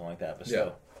apartment or something like that. But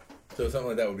still, So something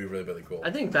like that would be really, really cool.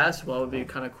 I think basketball would be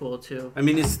kind of cool too. I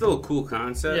mean, it's still a cool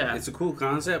concept. Yeah. It's a cool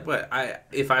concept, but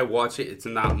if I watch it, it's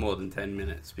not more than 10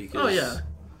 minutes because. Oh yeah.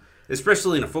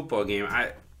 Especially in a football game,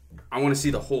 I want to see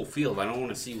the whole field. I don't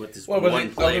want to see what this Well,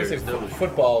 one player is doing.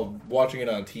 football, watching it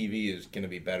on TV is going to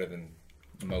be better than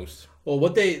most. Well,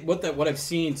 what I've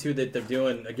seen too that they're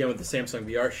doing again with the Samsung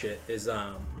VR shit is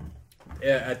at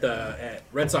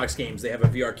Red Sox games they have a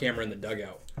VR camera in the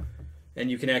dugout,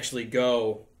 and you can actually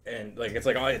go and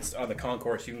it's on the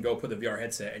concourse. You can go put the VR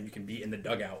headset and you can be in the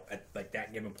dugout at like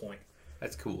that given point.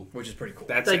 That's cool. Which is pretty cool.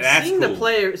 That's like seeing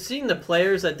cool. seeing the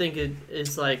players. I think it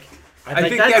is like. I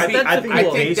think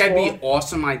that'd be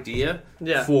awesome idea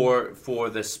for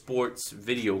the sports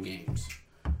video games.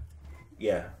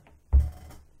 Yeah.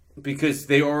 Because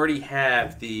they already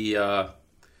have the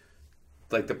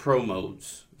like the pro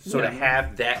modes. So to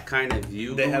have that kind of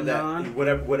view they have that on,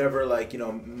 whatever like, you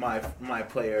know, my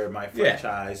player, my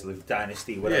franchise, the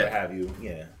dynasty, whatever have you.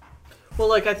 Yeah. Well,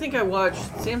 like I think I watched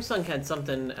Samsung had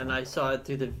something and I saw it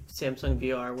through the Samsung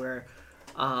VR where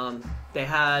they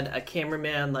had a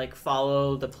cameraman like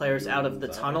follow the players out of the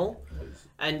tunnel,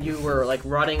 and you were like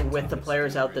running with the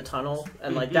players out the tunnel,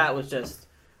 and like that was just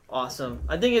awesome.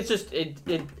 I think it's just it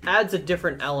adds a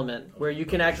different element where you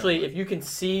can actually, if you can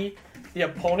see the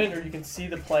opponent or you can see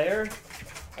the player,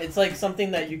 it's like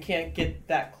something that you can't get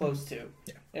that close to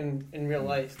in real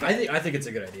life. I think it's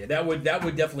a good idea. That would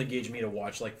definitely gauge me to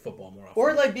watch like football more often.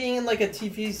 Or like being in like a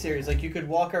TV series, like you could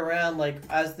walk around like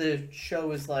as the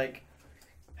show is like.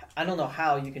 I don't know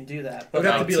how you can do that. But it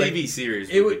would have to be TV series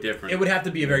would be different. It would have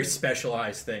to be a very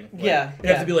specialized thing. Like, it'd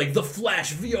have to be like the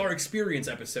Flash VR experience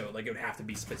episode. Like it would have to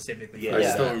be specifically. I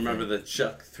still remember the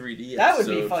Chuck 3D. That would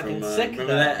be fucking sick.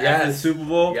 Remember that after the Super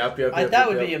Bowl? That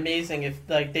would be amazing if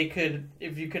like they could,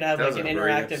 if you could have like an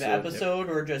interactive episode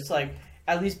or just like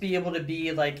at least be able to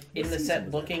be like in the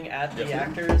set looking at the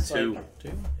actors. Two.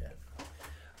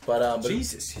 But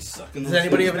Jesus, he's sucking. Does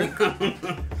anybody have any?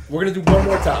 We're gonna do one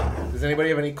more topic. Does anybody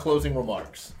have any closing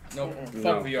remarks? Nope.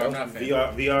 Fuck VR. I'm not a fan.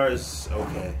 VR is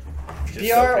okay.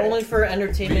 VR only for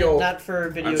entertainment, not for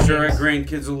video games. I'm sure our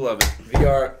grandkids will love it.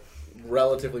 VR,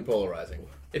 relatively polarizing.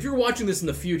 If you're watching this in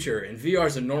the future and VR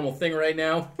is a normal thing right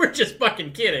now, we're just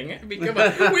fucking kidding. I mean, come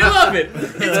on. We love it.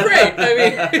 It's great. I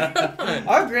mean, come on.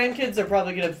 Our grandkids are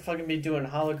probably going to fucking be doing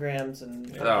holograms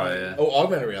and...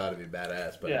 augmented reality would be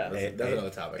badass, but that's another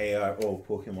topic. AR,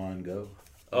 Pokemon Go.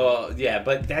 Oh, yeah,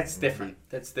 but that's different.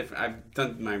 I've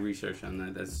done my research on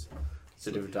that. It's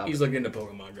a different topic. He's looking into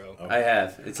Pokemon Go. I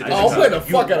have. It's a different I'll play the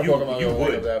topic. fuck out of Pokemon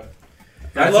Go.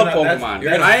 I love Pokemon.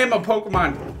 I am a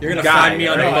Pokemon. You're gonna find me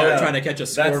on the boat trying to catch a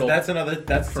Squirtle. That's a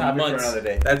topic for another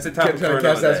day. That's a topic for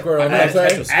catch that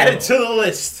Squirtle. Add it to the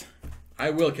list. I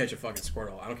will catch a fucking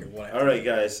Squirtle. I don't care what. All right,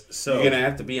 guys. So you're gonna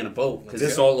have to be in a boat because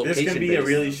it's all location This can be based. a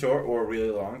really short or a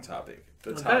really long topic.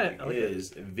 The topic is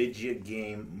video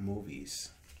game movies.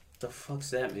 The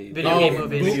fuck's that mean? Video game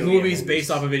movies. Movies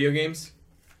based off of video games.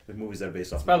 The movies that are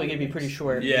based off. It's probably gonna be pretty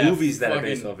short. Yeah, movies that are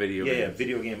based off video games. Yeah,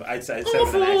 video game. I'd say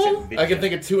 7 and action. I can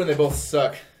think of two and they both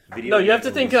suck. No, you have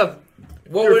to think of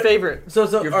your favorite. So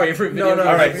your favorite video game.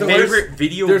 All right, favorite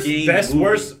video game movie.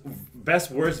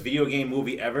 Best worst video game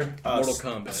movie ever. Mortal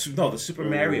Kombat. No, the Super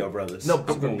Mario Brothers. No,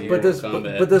 but there's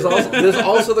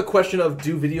also the question of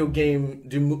do video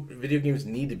games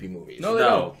need to be movies?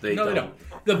 No, they don't.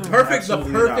 The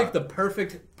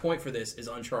perfect point for this is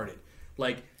Uncharted.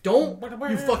 Like, don't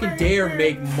you fucking dare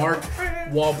make Mark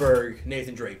Wahlberg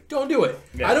Nathan Drake. Don't do it.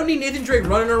 Yeah. I don't need Nathan Drake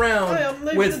running around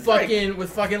with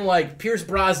fucking like Pierce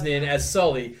Brosnan as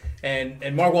Sully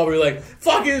and Mark Wahlberg like,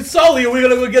 fucking Sully, are we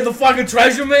gonna go get the fucking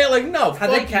treasure, man? Like, no.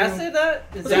 Have they casted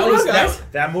that?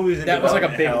 That movie's in that was like a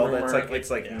big hell. rumor.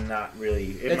 It's like not really.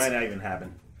 It might not even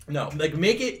happen. No, like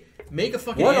make a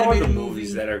fucking what animated are the movie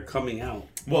movies that are coming out?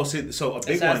 Well, so a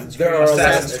big one. There are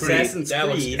Assassin's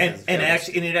Creed. And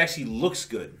it actually looks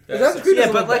good.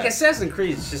 But like Assassin's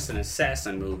Creed is just an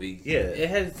assassin movie. Yeah, it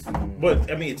has.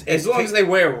 But I mean, as long as they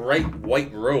wear a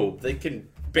white robe, they can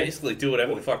basically do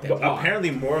whatever the fuck they want. Apparently,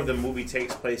 more of the movie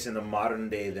takes place in the modern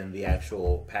day than the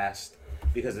actual past,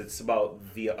 because it's about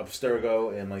the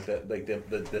Abstergo and like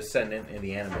the Descendant and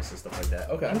the Animus and stuff like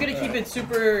that. Okay, I'm gonna keep it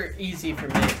super easy for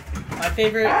me.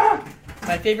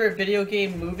 My favorite video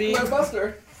game movie.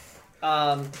 Buster.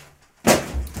 I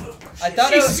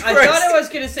thought I was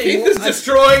gonna say. Keith is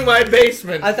destroying my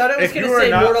basement. I thought I was gonna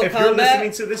say Mortal Kombat. If you're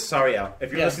listening to this, sorry, Al.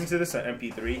 If you're listening to this on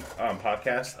MP3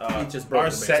 podcast, our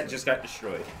set just got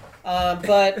destroyed.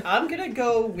 But I'm gonna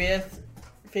go with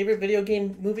favorite video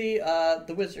game movie,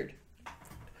 The Wizard.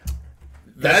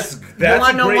 That's you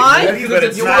want to know why?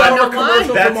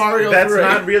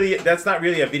 That's not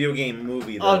really a video game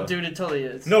movie, though. Oh, dude, it totally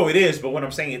is. No, it is. But what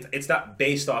I'm saying, it's not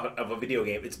based off of a video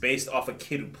game. It's based off a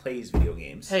kid who plays video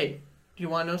games. Hey, do you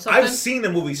want to know something? I've seen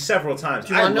the movie several times.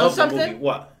 Do you want to know something?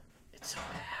 What? It's so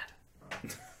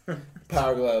bad.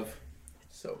 Power Glove.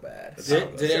 So bad.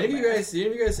 Did any of you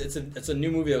guys? It's a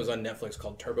new movie that was on Netflix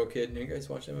called Turbo Kid. Did you guys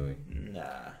watch that movie? Nah.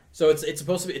 So it's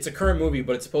supposed to be, it's a current movie,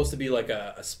 but it's supposed to be like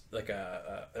an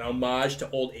homage to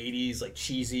old '80s like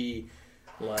cheesy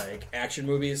like action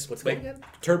movies. What's like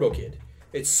Turbo Kid?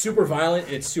 It's super violent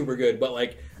and it's super good, but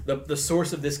like the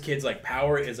source of this kid's like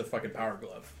power is a fucking Power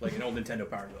Glove, like an old Nintendo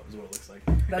Power Glove is what it looks like.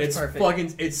 That's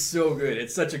perfect. It's so good.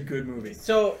 It's such a good movie.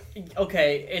 So,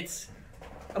 okay, it's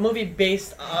a movie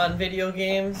based on video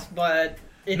games, but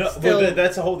it's still... Well,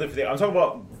 that's a whole different thing. I'm talking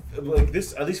about like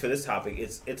this. At least for this topic,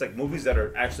 it's like movies that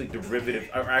are actually derivative,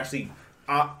 are actually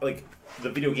like the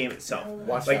video game itself.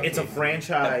 Like it's a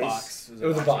franchise. It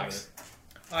was a box.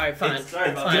 All right, fine.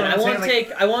 Fine. I won't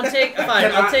take.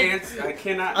 Fine. I'll take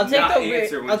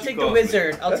the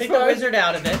wizard. I'll take the wizard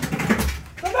out of it.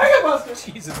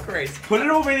 Jesus Christ! Put it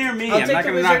over near me. I'll I'm take not the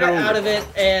gonna knock wizard it over. out of it,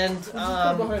 and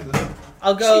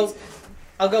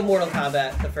I'll go Mortal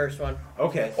Kombat, the first one.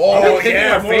 Okay. Oh, Picking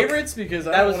yeah, our favorites because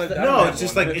I don't want to. No, it's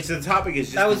just like it's the topic is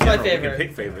just That was in my general. We favorite. can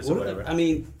pick favorites or whatever. I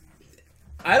mean,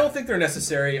 I don't think they're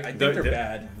necessary. I think they're They're-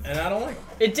 bad, and I don't like them.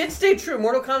 It did stay true.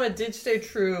 Mortal Kombat did stay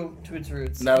true to its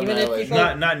roots. Not Even if Annihilation.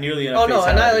 people... Not nearly enough. Oh no,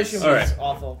 fatalities. Annihilation was All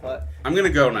right. awful, but I'm gonna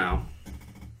go now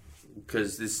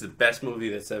because this is the best movie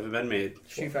that's ever been made.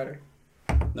 Street Fighter.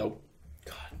 Nope.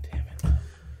 God damn it.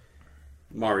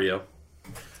 Mario.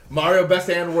 Mario, best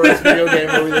and worst video game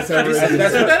movie that's ever existed.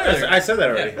 I said that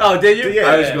already. Oh, did you? Yeah,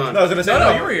 I was yeah. going. No, I was gonna say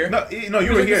No, you were here. No, you It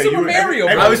were was here. Super You were, Mario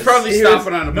every- I was probably He was-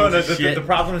 stopping on a No, bunch no. of The shit.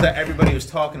 problem is that everybody was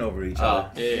talking over each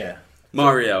other. Yeah.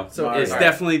 Mario. So It's Mario.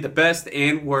 definitely the best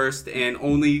and worst and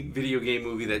only video game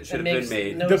movie that should It have been makes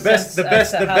made. no The best- sense the as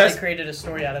best- to the how best- they created a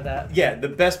story out of that. Yeah, the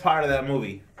best part of that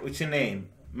movie. What's your name?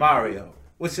 Mario.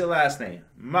 What's your last name?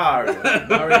 Mario.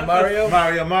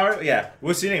 Mario. Yeah.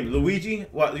 What's your name? Luigi?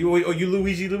 What? You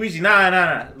Luigi?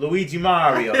 Nah. Luigi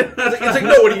Mario. It's like,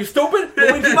 no, what are you, stupid?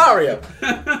 Luigi Mario.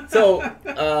 So,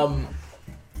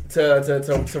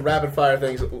 to rapid fire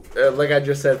things, like I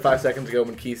just said 5 seconds ago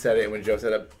when Keith said it and when Joe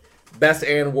said it, best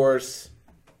and worst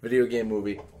video game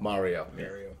movie, Mario.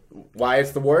 Why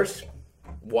it's the worst?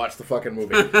 Watch the fucking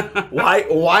movie.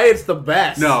 Why it's the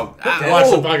best? No.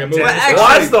 Watch the fucking movie.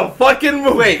 Watch the fucking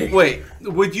movie. Wait.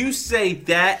 Would you say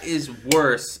that is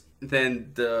worse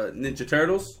than the Ninja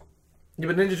Turtles? Yeah,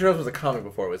 but Ninja Turtles was a comic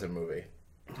before it was a movie.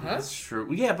 That's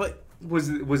true. Yeah, but was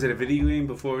it a video game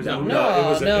before it was a movie? No, it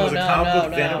was a comic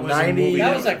book, then it was a 90 movie.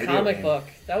 That was a video comic game. book.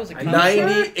 That was a comic 90,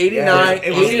 book. 89, it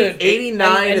was- 80,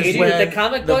 89 and is when the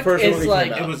comic the book first is movie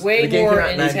like came out. was- way The game more came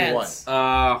out in 91. intense.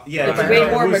 Yeah, It's I way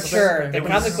know. more It was- mature. The it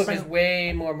was- comic book is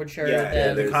way more mature Yeah,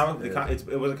 than, it was a comic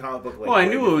book. Like, Well, I way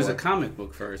knew it was a before. comic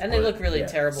book first. and they but- look really Yeah.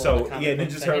 terrible. in So the comic yeah, books. Ninja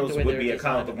I hate the Turtles way would they be were a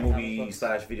comic book designed in the movie books.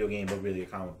 slash video game, but really a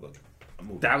comic book.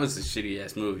 That was a shitty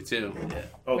ass movie too.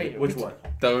 Oh, Wait, which which- one?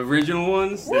 The original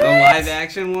ones, What? the live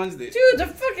action ones. Dude, the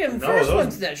fucking No, first those-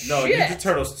 one's the No, shit. Ninja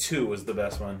Turtles 2 was the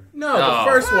best one. No, Oh.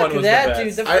 the first one Fuck was that, the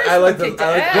best. dude. The I first like one the- kicked I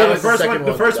like- ass. no, The the first second one. The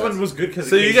one first was one best. was good because.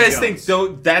 So you guys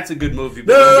think that's a good movie,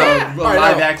 but No. it's a All right,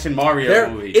 live no. action Mario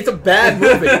movie. It's a bad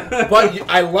movie, but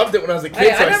I loved it when I was a kid.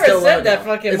 Hey, so I never still said love that it.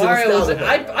 fucking It's a Mario was.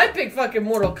 nostalgia thing. I picked fucking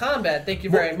Mortal Kombat. Thank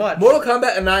you very much. Mortal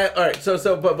Kombat and I. All right,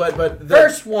 but the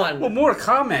First one, well, Mortal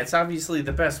Kombat's obviously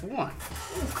the best one.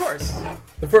 of course.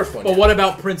 the first one. But what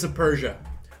about Prince of Persia?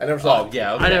 I never saw Oh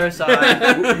yeah, I never saw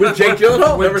it. with Jake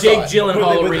Gyllenhaal. With Never Jake saw it.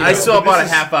 Gyllenhaal. But- arena. I saw But about a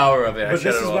this is- half hour of it. I But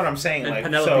shut this it is off. what I'm saying. And Like,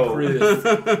 Penelope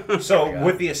Cruz. so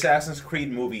with the Assassin's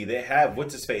Creed movie, they have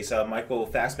what's his face, Michael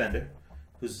Fassbender,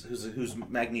 who's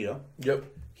Magneto. Yep.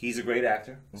 He's a great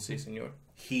actor. Si, senor.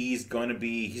 He's not gonna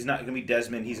be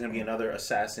Desmond. He's gonna be another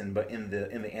assassin, but in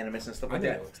the Animus and stuff I like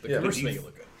think that. it looks. The Yeah, covers but make you- it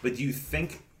look good. But do you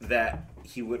think that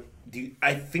he would?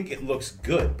 I think it looks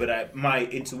good, but my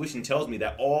intuition tells me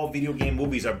that all video game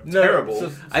movies are No, terrible.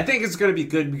 so- I think it's gonna be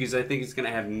good because I think it's gonna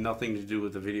have nothing to do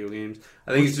with the video games.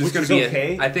 I think it's just Which gonna is be.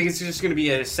 okay. I think it's just gonna be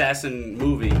an assassin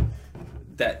movie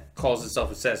that calls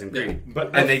itself Assassin's Creed,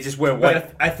 But and they just wear But white.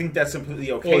 I think that's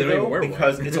completely okay Well, they don't even though, wear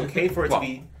because white. it's okay for it Well, to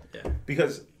be. yeah.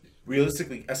 Because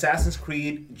realistically, Assassin's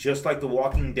Creed, just like The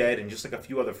Walking Dead and just like a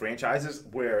few other franchises,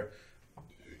 where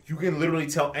you can literally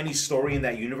tell any story in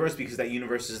that universe because that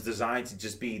universe is designed to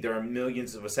just be there are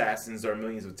millions of assassins, there are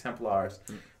millions of Templars,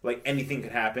 like anything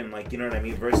could happen, like you know what I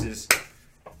mean. Versus,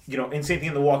 and same thing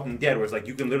in The Walking Dead, where it's like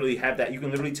you can literally have that, you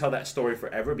can literally tell that story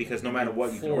forever because no matter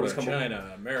what, you can always Florida, come up.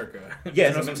 China, America.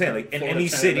 Yeah, that's what I'm saying. Like in Florida, any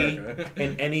China, city, America.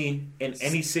 in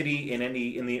any city,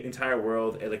 in the entire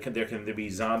world, like there can be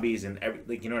zombies and every,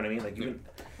 like you know what I mean. Like you can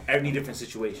any different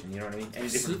situation, you know what I mean. Any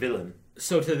different villain.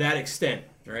 So to that extent,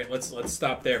 right? Let's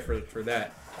stop there for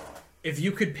that. If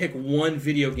you could pick one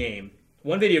video game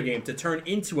to turn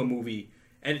into a movie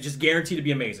and it's just guaranteed to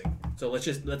be amazing. So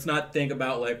let's not think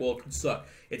about like, well, it could suck.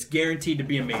 It's guaranteed to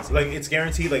be amazing. Like it's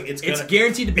guaranteed. Like it's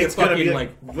guaranteed to be a fucking be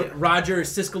like Roger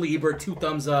Siskel Ebert 2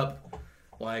 thumbs up,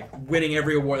 like winning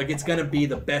every award. Like it's gonna be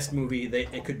the best movie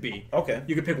that it could be. Okay.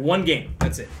 You could pick one game.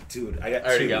 That's it. Dude, I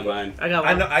already got mine. I got I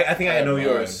one. know. I think I know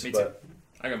yours. Me too.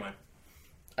 I got mine.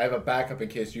 I have a backup in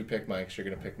case you pick mine, because you're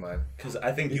gonna pick mine. Because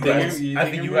I think you think guys. you- you I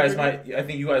think think you you guys remember might. I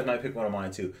think you guys might pick one of mine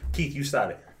too. Keith, you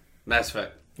started. Mass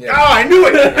Effect. Yeah. Oh, I knew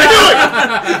it! I knew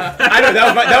it! I know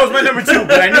that was my number 2,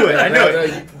 but I knew it. I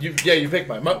knew it. You picked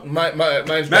mine.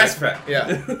 Mine's Mass Effect.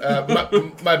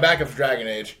 Yeah. My backup's Dragon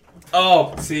Age.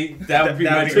 Oh, see, that would be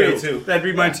That my would be great, two. too. That'd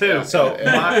be mine too. So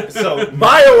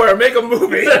BioWare, make a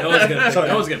movie. No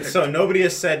one's gonna pick. so nobody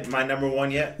has said my number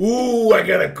 1 yet. Ooh, I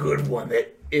got a good one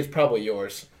that is probably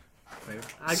yours.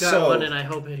 I got So, one, and I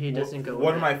hope he doesn't go. One with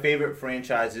of it. my favorite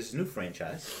franchises, new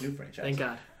franchise. Thank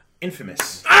God.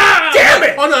 Infamous. Damn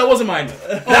it! Oh no, it wasn't mine.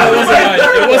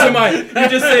 It wasn't mine. You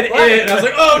just said it, and I was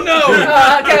like, oh no.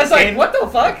 Okay, I was like, what the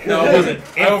fuck? No, it wasn't.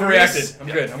 I Infamous. overreacted. I'm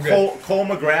good. Cole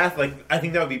McGrath, like I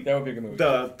think that would be That would be a good movie.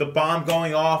 the bomb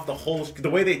going off, the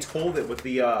way they told it with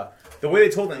the way they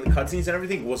told it in the cutscenes and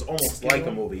everything was almost like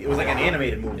a movie. It was like an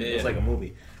animated movie. It was like a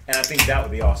movie, and I think that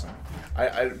would be awesome.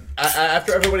 I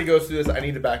after everybody goes through this, I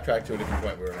need to backtrack to a different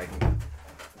point where I can.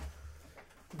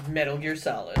 Metal Gear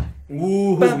Solid.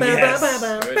 Ooh, yes.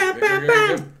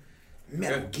 Good.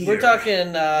 Metal Gear. We're talking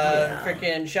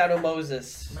freaking Shadow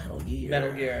Moses.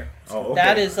 Metal Gear. Oh, okay.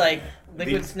 That is like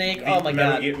Liquid Snake. Oh my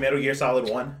God. Metal Gear Solid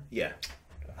 1. Yeah.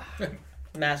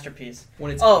 Masterpiece.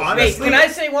 When it's Oh, honestly- wait, can I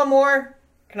say one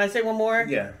more?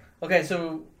 Yeah. Okay,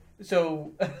 so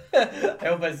I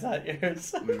hope it's not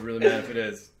yours. I'm really mad if it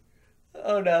is.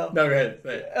 Oh no. No, go ahead.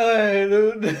 Say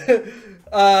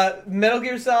it. Metal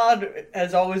Gear Solid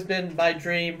has always been my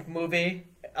dream movie,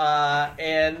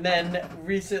 and then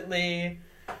recently,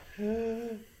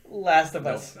 Last of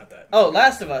No, Us. not that. Oh,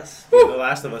 Last of Us. The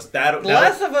Last of Us. That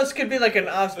Last of Us could be like an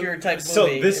Oscar type movie. So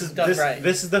this if is done this, right.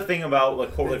 this is the thing about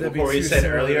like what That'd be Corey too said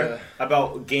similar earlier to-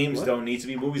 about games don't need to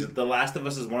be movies. The Last of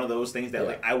Us is one of those things that Yeah.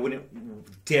 like I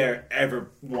wouldn't dare ever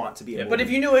want to be a movie. But if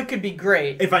you knew it could be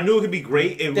great, if I knew it could be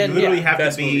great, it would Then, literally yeah. have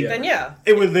Best to be. movie, yeah. then yeah.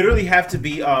 It would literally have to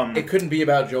be. It couldn't be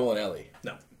about Joel and Ellie.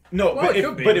 No, Well, but it if,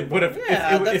 could be. but if, but if,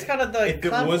 Yeah, if, that's if, kind of the if it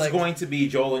was conflict. going to be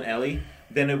Joel and Ellie,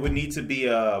 then it would need to be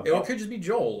It could just be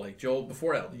Joel, like Joel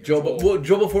before Ellie. or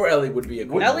Joel before Ellie would be a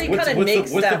cool. Ellie what's kinda makes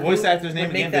what's that the voice mo- actor's name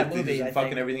would make again? that That movie, is I fucking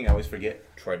think. everything. I always forget.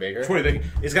 Troy Baker. Troy Baker.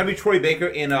 It's got to be Troy Baker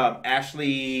and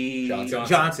Ashley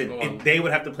Johnson. They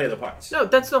would have to play the parts. No,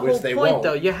 that's the Which whole they point, won't.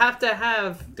 though. You have to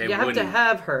have They you have to wouldn't.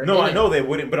 have her. No, in I it. know they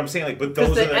wouldn't, but I'm saying like, but Because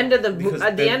those the are end of the because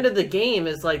at the they- end of the game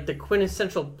is like the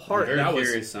quintessential part. Very That was-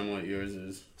 curious on what yours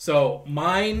is. So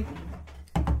mine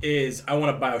is I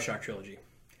want a BioShock trilogy.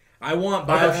 I want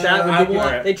Oh, BioShock. that would I be want.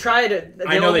 good. They tried it.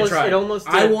 I know they tried. It almost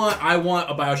did. I want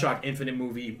a BioShock Infinite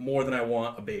movie more than I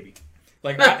want a baby.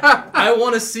 Like I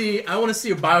want to see a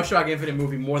BioShock Infinite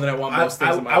movie more than I want most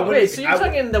things in my I life. would- Wait, so you're I would-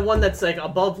 talking the one that's like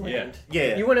above land?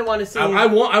 Yeah. You wouldn't want to see. I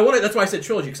want it. That's why I said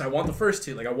trilogy because I want the first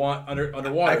two. Like I want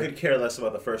underwater. I could care less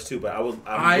about the first two, but I'm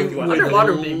I with you on would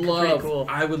Underwater would be pretty love. cool.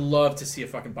 I would love to see a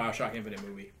fucking BioShock Infinite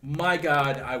movie. My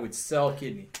God, I would sell a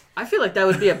kidney. I feel like that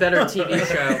would be a better TV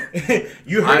show.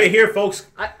 You heard it here, folks.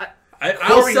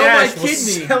 I'll Corey sell Nash my will kidney.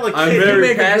 sell a I'm kidney. very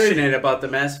make a good- passionate about the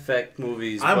Mass Effect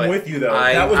movies. I'm but with you though.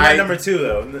 I- That was my I- number 2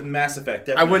 though. Mass Effect.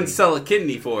 I Definitely. wouldn't sell a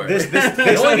kidney for it.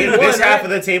 This only need one, half right?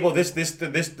 of the table. This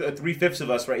 3/5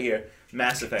 of us right here.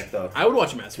 Mass Effect though. I would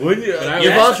watch Mass Effect. Wouldn't you? But I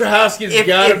Your would- Valtrahowski's If-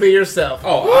 gotta if- be yourself.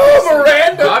 Oh,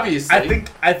 Miranda! Obviously. I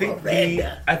think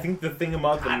Miranda. the thing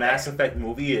about the Mass Effect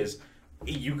movie is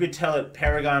you could tell it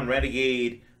Paragon,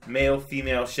 Renegade, male,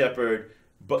 female, Shepherd,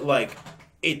 but like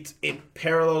it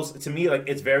parallels to me like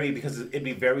it's very because it'd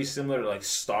be very similar to like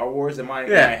Star Wars in my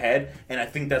head, and I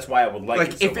think that's why I would like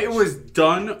it so if it much. was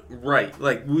done right,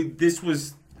 like this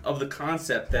was of the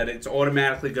concept that it's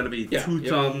automatically going to be Yeah, 2 yep.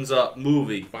 thumbs up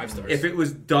movie. 5 stars. If it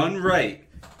was done right,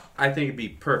 I think it'd be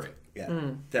perfect. Yeah,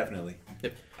 definitely.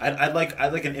 Yep. I'd like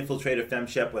an infiltrator femme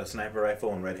shep with a sniper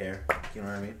rifle and red hair. You know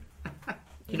what I mean?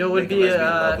 You know, would Make a be lesbian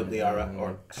love with Liara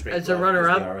or straight as a love,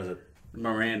 runner-up- because Liara's a-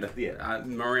 Miranda. Yeah.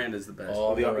 Miranda's the best.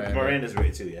 Oh, Miranda. Miranda's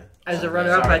great too. Yeah. as a Oh,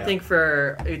 runner-up. sorry, I think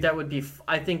for that would be.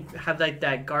 I think have like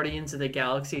that Guardians of the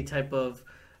Galaxy type of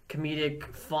comedic,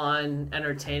 fun,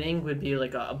 entertaining would be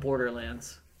like a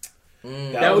Borderlands.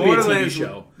 That would be a TV Borderlands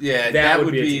show. Yeah, That that would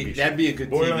would be a be TV show. that'd be a good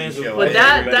Borderlands TV show. would- But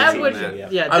that everybody's would seen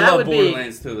that, yeah I that love would be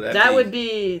Borderlands too. that would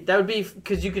be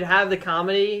because you could have the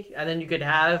comedy and then you could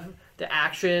have the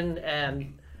action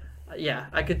and yeah,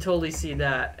 I could totally see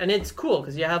that. And it's cool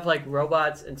because you have like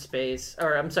robots in space,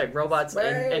 or I'm sorry, robots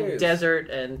in Space. desert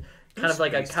and kind of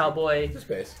like a cowboy.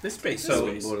 Space. This space So,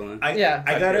 is Borderlands. I Yeah.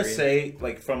 gotta Targaryen. say,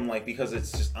 like from like because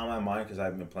it's just on my mind because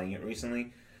I've been playing it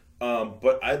recently.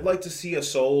 But I'd like to see a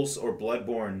Souls or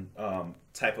Bloodborne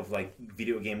type of like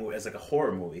video game movie as like a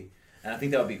horror movie, and I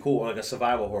think that would be cool, like a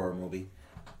survival horror movie.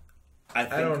 I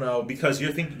don't know. because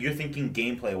you're thinking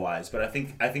gameplay wise, but I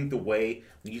think the way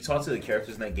when you talk to the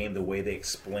characters in that game, the way they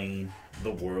explain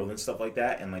the world and stuff like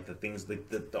that, and like the things,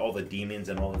 all the demons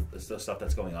and all the stuff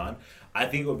that's going on, I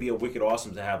think it would be a wicked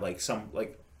awesome to have like some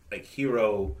like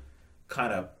hero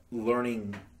kind of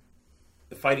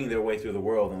fighting their way through the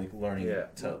world and like learning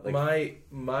to like.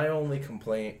 My only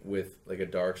complaint with like a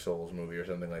Dark Souls movie or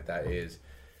something like that is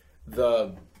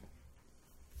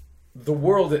the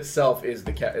world itself is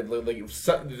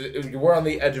we're on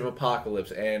the edge of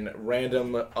apocalypse and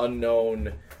random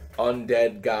unknown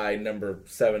undead guy number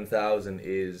 7,000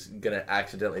 is gonna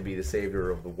accidentally be the savior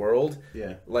of the world.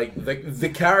 Yeah. Like the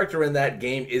character in that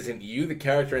game isn't you. The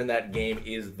character in that game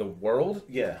is the world.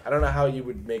 Yeah. I don't know how you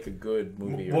would make a good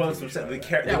movie. Well, Or that's TV what I'm show saying. out of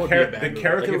that. That would be a bad The movie.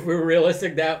 character. Like, if we were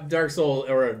realistic, that Dark Soul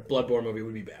or a Bloodborne movie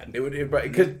would be bad. It would But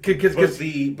because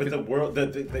the world,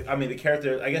 I mean, the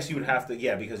character. I guess you would have to,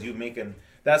 because you make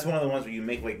that's one of the ones where you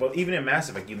make like, well, even in Mass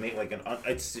Effect, you make like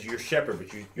it's your shepherd,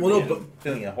 but you're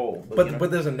filling a hole.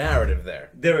 but there's a narrative there.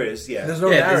 there is, yeah. There's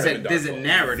no Yeah, narrative. in Dark there's a Souls.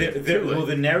 narrative. Well,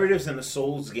 the narratives in the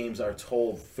Souls games are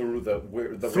told through the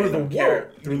world, through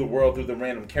the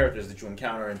random characters that you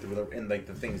encounter, and through like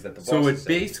the things that the So it bosses would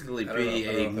say. basically I don't know be if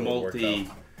a that would work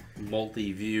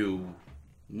multi-view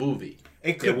movie.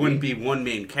 It could wouldn't be. be one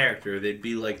main character. They'd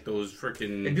be like those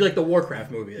freaking. It'd be like the Warcraft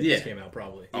movie that Yeah. just came out,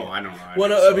 probably. Oh, I don't know. Well,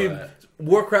 never no, I saw mean, that.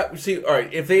 Warcraft. See, all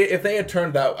right, if they had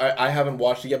turned out, I haven't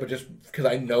watched it yet, but just because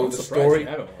I know I'm the surprised story. you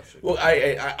haven't watched it. Well,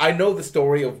 I know the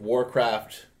story of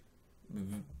Warcraft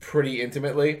pretty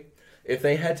intimately. If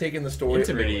they had taken the story,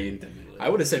 Intimately. I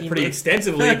would have said pretty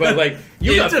extensively, but like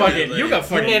you got Intimately.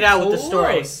 fucking He made out with the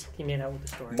story. close. He made out with the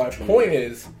story. my point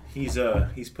is, He's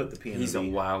put the P in He's the a V.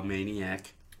 wild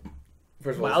maniac.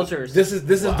 first of all, Wowzers. this is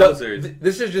Wowzers.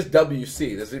 this is just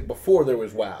WC. This is before there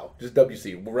was WoW, just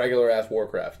WC, regular ass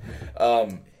Warcraft.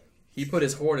 He put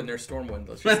his horde in their Stormwind.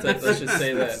 Let's just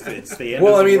say that. It's the end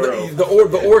Well, of I the mean, world.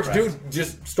 the orcs do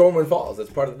just Stormwind Falls. That's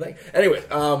part of the thing. Anyway,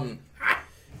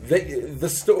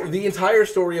 the entire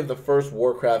story of the first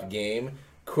Warcraft game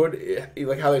could,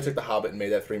 like how they took The Hobbit and made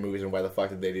that 3 movies, and why the fuck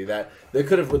did they do that? They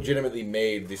could have legitimately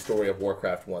made the story of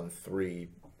Warcraft 1 3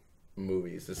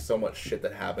 movies. There's so much shit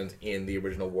that happens in the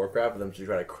original Warcraft for them to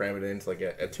try to cram it into like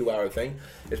a 2-hour thing.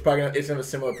 It's probably gonna have a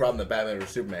similar problem that Batman or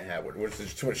Superman had, where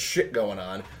there's too much shit going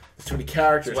on. There's too many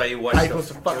characters. That's why you watch How you the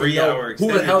supposed to fucking 3-hour know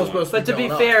who the hell is extended supposed But to to be be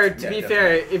going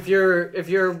fair, on? if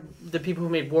you're the people who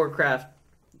made Warcraft,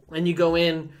 and you go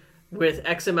in with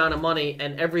X amount of money,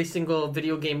 and every single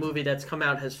video game movie that's come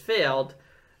out has failed,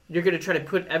 you're going to try to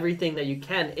put everything that you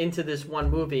can into this one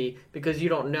movie because you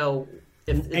don't know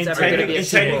if it's ever going to be a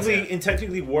sequel.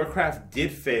 technically, Warcraft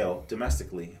did fail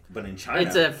domestically, but in China,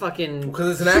 It's a fucking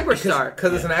Because it's superstar.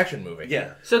 Because it's an action movie.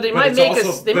 yeah. So they But might it's make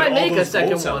also- they but might all make a those second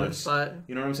gold one, sellers, but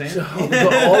you know what I'm saying?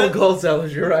 all the gold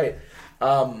sellers. You're right.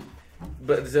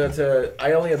 But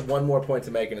I only have one more point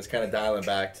to make, and it's kind of dialing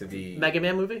back to the Mega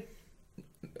Man movie.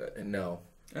 No,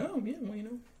 Oh yeah, well you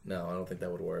know. no, I don't think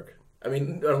that would work. I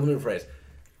mean, let me rephrase.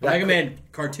 Mega Man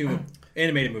cartoon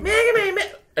animated movie.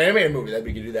 Animated movie. You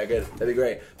could do that good. That'd be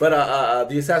great. But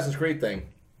the Assassin's Creed thing,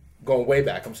 going way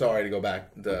back. I'm sorry to go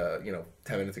back to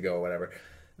 10 minutes ago or whatever.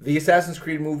 The Assassin's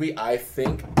Creed movie. I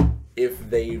think if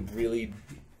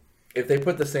they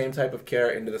put the same type of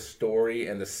care into the story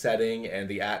and the setting and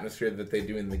the atmosphere that they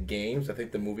do in the games, I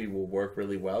think the movie will work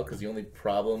really well. Because the only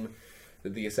problem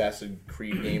that the Assassin's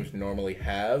Creed games normally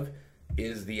have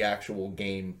is the actual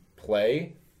game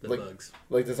play. The bugs.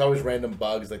 Like there's always random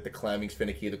bugs, like the climbing's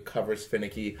finicky, the cover's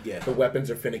finicky, Yeah. the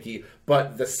weapons are finicky,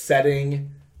 but the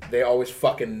setting, they always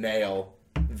fucking nail.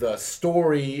 The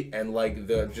story and like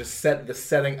the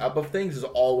setting up of things is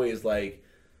always like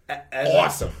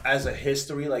awesome. As a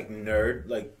history nerd,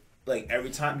 like every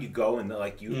time you go and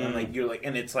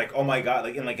and it's like, oh my god,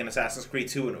 like in Assassin's Creed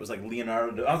 2, and it was like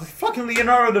Leonardo. I was like, fucking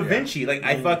Leonardo da Vinci. Like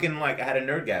I fucking I had a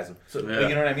nerdgasm. So you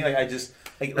know what I mean? Like I just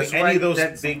That's any why, of those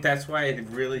that's why I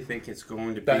really think it's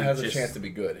going to be That has a just, chance to be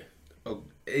good.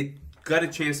 It got a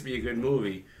chance to be a good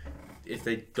movie if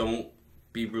they don't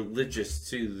be religious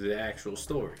to the actual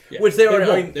story. Yeah. Which they There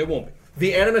already- won't, there won't be.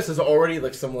 The Animus is already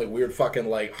like some like weird fucking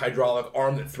like hydraulic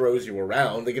arm that throws you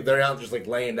around. They're not just like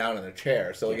laying down in a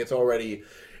chair. So like it's already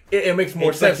it makes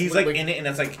more It's sense. like he's like in it, and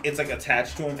it's like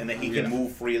attached to him, and then he can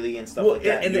move freely and stuff like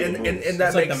that. and that It's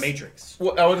like makes, the Matrix.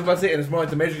 Well, I was about to say, and it's more like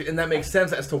the Matrix, and that makes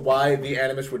sense as to why the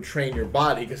Animus would train your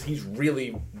body, because he's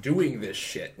really doing this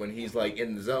shit when he's like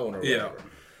in the zone or whatever.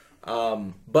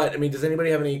 But I mean, does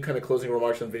anybody have any kind of closing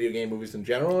remarks on video game movies in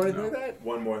general or anything like that?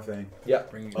 One more thing. Yeah.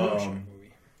 Bring emotion movie.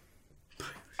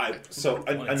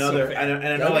 Another, and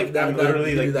I know, like, I'm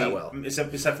literally like,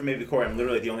 except for maybe Corey, I'm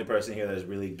literally the only person here that is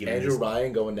really giving Andrew this.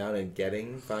 Ryan going down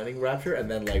and finding Rapture, and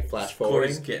then like flash forwarding.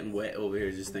 Corey's getting wet over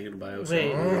here just thinking about it.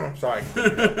 Wait. Sorry,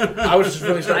 I was just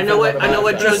really. I know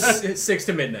what Joe's. 6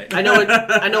 to midnight. I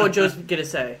know what Joe's gonna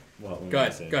say. Well, Go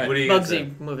ahead. What are you gonna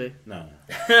Bugsy movie. No.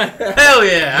 Hell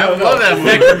yeah! I love that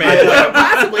movie.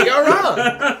 Possibly go wrong.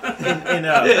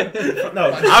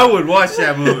 No. I would watch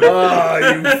that movie. Oh,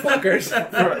 you fuckers!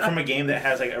 From a game that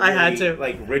has like a I had really to.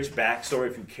 like rich backstory.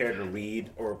 If you care to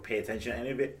read or pay attention to any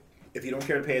of it, if you don't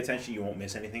care to pay attention, you won't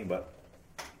miss anything. But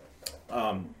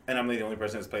and I'm the only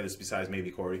person that's played this besides maybe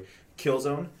Corey.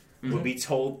 Killzone would be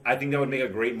told. I think that would make a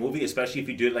great movie, especially if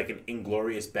you do it like an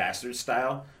Inglorious Bastards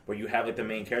style, where you have like the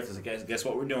main characters. Like, guess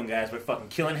what we're doing, guys? We're fucking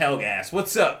killing Hellgas.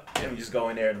 What's up? And we just go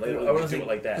in there and literally just do it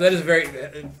like that. That is very.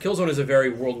 Killzone is a very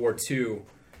World War II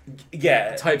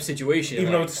Yeah. type situation.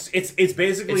 Even though it's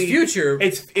basically It's future.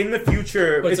 It's in the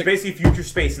future. But It's it's like- basically future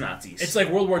space Nazis. It's like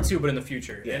World War II, but in the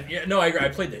future. Yeah. And, no, I agree. I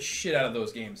played the shit out of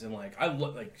those games, and like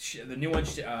the new one,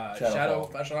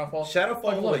 Shadowfall.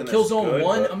 Shadowfall I love it. wasn't as Killzone good,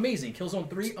 1, but- amazing. Killzone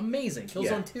 3, amazing.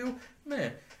 Killzone 2,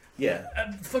 man, Yeah.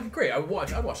 fucking great. I'd watch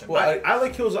that. Well, I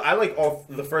like Killzone. I like all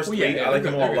the first Well, three. yeah, I like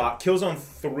they're them good, all a they're lot. Killzone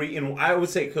 3 and I would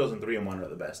say Killzone 3 and 1 are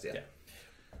the best. Yeah.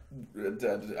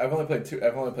 I've only played two.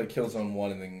 I've only played Killzone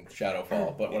 1 and then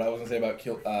Shadowfall. But what I was gonna say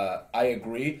about I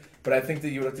agree. But I think that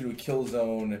you would have to do a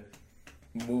Killzone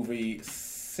movie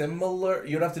similar.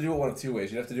 You'd have to do it one of two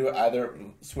ways. You'd have to do it either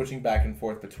switching back and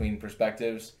forth between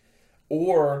perspectives,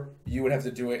 or you would have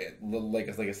to do it like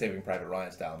a Saving Private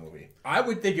Ryan style movie. I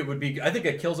would think it would be. I think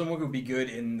a Killzone movie would be good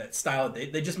in that style.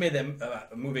 They just made that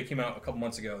a movie that came out a couple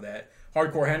months ago. That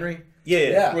Hardcore Henry.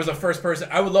 Yeah. It was a first person.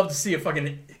 I would love to see a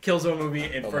fucking Killzone movie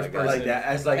in Oh first my God. person. Like that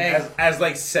as like Hey. as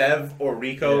like Sev or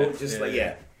Rico. Yeah, Just yeah, like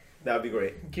yeah. that would be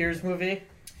great. Gears movie,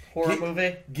 horror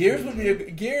movie.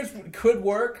 Gears could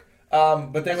work.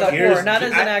 But they As would a have horror, not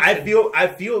as an action. I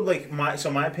feel like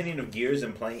my opinion of Gears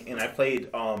and I played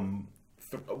 1,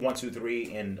 2,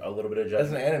 3 and a little bit of That's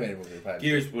an Judgment. animated movie. Probably.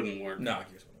 Gears wouldn't work. No,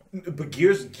 Gears wouldn't. But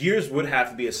Gears would have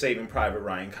to be a Saving Private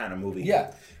Ryan kind of movie.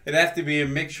 Yeah. It'd have to be a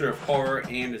mixture of horror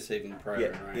and a Saving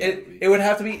Private Yeah. Ryan. It would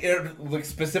have to be like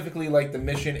specifically like the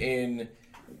mission in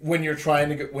when you're trying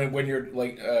to go, when you're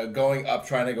like going up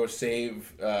trying to go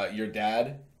save your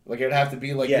dad. Like it would have to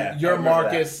be like Yeah, I you're remember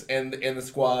Marcus and in the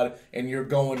squad and you're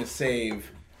going to save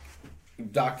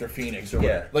Dr. Phoenix or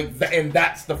whatever. Yeah. Like and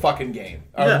that's the fucking game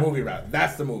or Yeah. movie rather.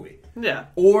 That's the movie. Yeah.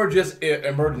 Or just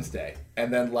Emergence Day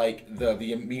and then like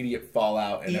the immediate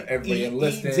fallout and everybody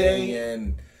enlisting E-Day.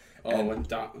 and. When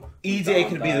Dom EJ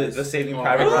could be dies. the Saving Oh,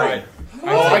 Private I Ryan.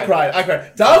 I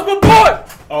cried. That was my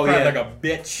boy. Oh Cried yeah. like a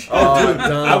bitch. Oh, dude,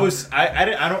 Dom.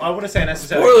 I wouldn't say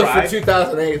necessarily Spoilers cried, for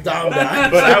 2008. Dom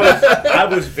died. but I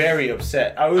was very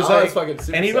upset. I was I like, was fucking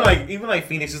super and even sad. like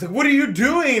Phoenix is like, what are you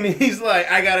doing? And he's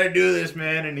like, I gotta do this,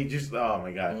 man. And he just, oh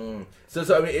my god. So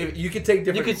I mean, if you could take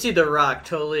different. You could see The Rock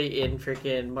totally in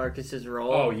freaking Marcus's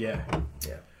role. Oh yeah.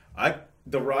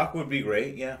 The Rock would be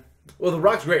great. Yeah. Well, The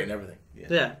Rock's great and everything.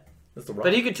 Yeah. That's The Rock.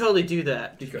 But he could totally do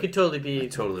that. He could totally be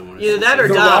Totally want to either that or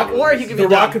The Dom, Rock- or he could be The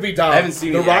Dom. Rock could be Dom. I haven't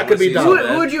seen The it yet. Rock could be I Dom. wanna see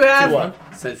Who would you have?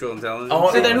 What? Central Intelligence.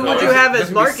 Oh, So then who would that's- you have that's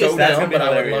as gonna be so Marcus? dumb, gonna be but I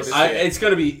would love hilarious. to see it. It's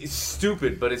gonna be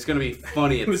stupid, but it's gonna be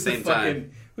funny at the same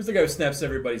time. Who's the guy who snaps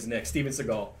everybody's neck? Steven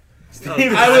Seagal. Oh,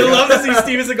 I would love to see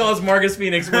Steven Seagal as Marcus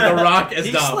Phoenix with The Rock as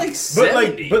He's Dom. like But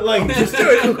 70. like, just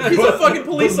Dude, he's a fucking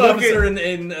police but look officer at-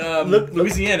 in look-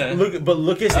 Louisiana. look at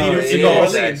Oh, Steven yeah,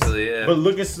 Seagal's actually, yeah. But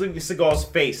look at Seagal's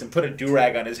face and put a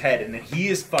do-rag on his head, and then he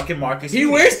is fucking Marcus. He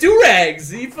wears do-rags.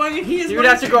 He is You would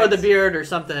have to Marcus grow the Phoenix. beard or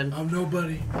something. I'm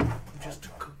nobody. I'm just a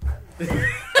cook.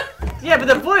 Yeah, but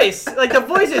the voice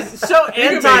is so He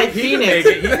can make it. anti-Phoenix.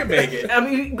 He can make it. I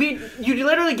mean, you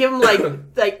literally give him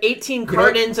like 18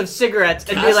 cartons of cigarettes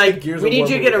and be Cast the like, Gears we of need War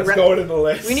you to get a movie. Let's go in the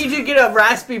list. we need you to get a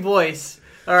raspy voice.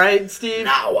 All right, Steve.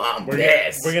 Now I'm We're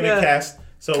pissed. gonna Yeah. cast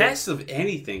So Cast of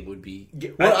anything would be.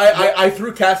 Well, I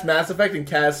threw Cast Mass Effect and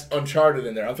Cast Uncharted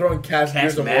in there. I'm throwing Cast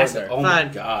Gears of War in there. Oh my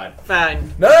Fine. god.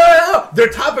 Fine. No. They're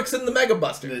topics in the Mega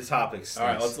Buster. the topics. All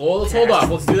right, let's hold off.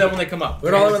 Let's do that when they come up.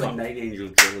 We're all It's in like the... Night Angel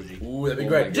trilogy. Ooh, that'd be Oh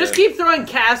great. my Just God. keep throwing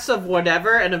casts of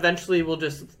whatever, and eventually we'll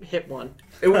just hit one.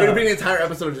 It would be an entire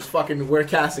episode of just fucking we're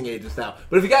casting agents now.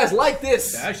 But if you guys like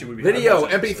this That actually would be video,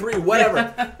 fun. MP3,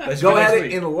 whatever, Let's go do next ahead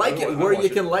week. and like it I'll where watch you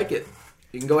it. can like it.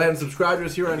 You can go ahead and subscribe to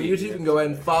us here on YouTube. You can go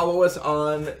ahead and follow us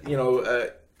on,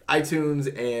 iTunes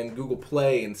and Google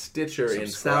Play and Stitcher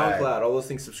Subscribe. and SoundCloud. All those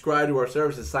things. Subscribe to our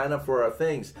services. Sign up for our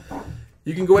things.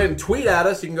 You can go ahead and tweet at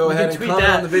us. You can go ahead and tweet comment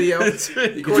that. on the video. You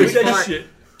can Corey's tweet fart.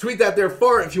 tweet that there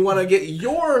fart if you want to get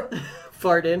your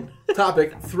Fart in.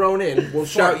 topic thrown in. We'll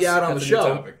shout you out on the That's a new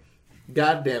show. topic.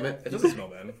 God damn it. It doesn't smell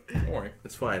bad. Don't worry.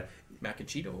 It's fine. Mac and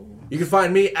Cheeto. You can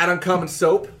find me at Uncommon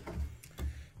Soap.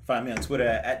 Find me on Twitter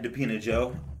at Depina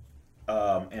Joe,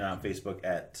 and on Facebook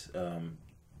at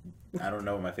I don't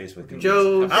know what my Facebook is.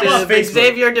 Joe I'm on Facebook.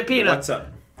 Xavier DePina. What's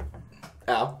up?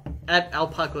 Al At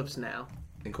Alpocalypse Now.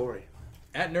 and Corey.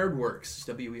 At NerdWorks.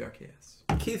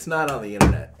 WERKS. Keith's not on the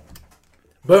internet.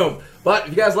 Boom. But if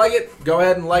you guys like it, go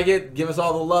ahead and like it. Give us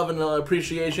all the love and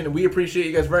appreciation. And we appreciate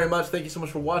you guys very much. Thank you so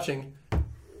much for watching.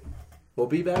 We'll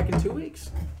be back in 2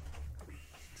 weeks.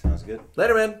 Sounds good.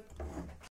 Later, man.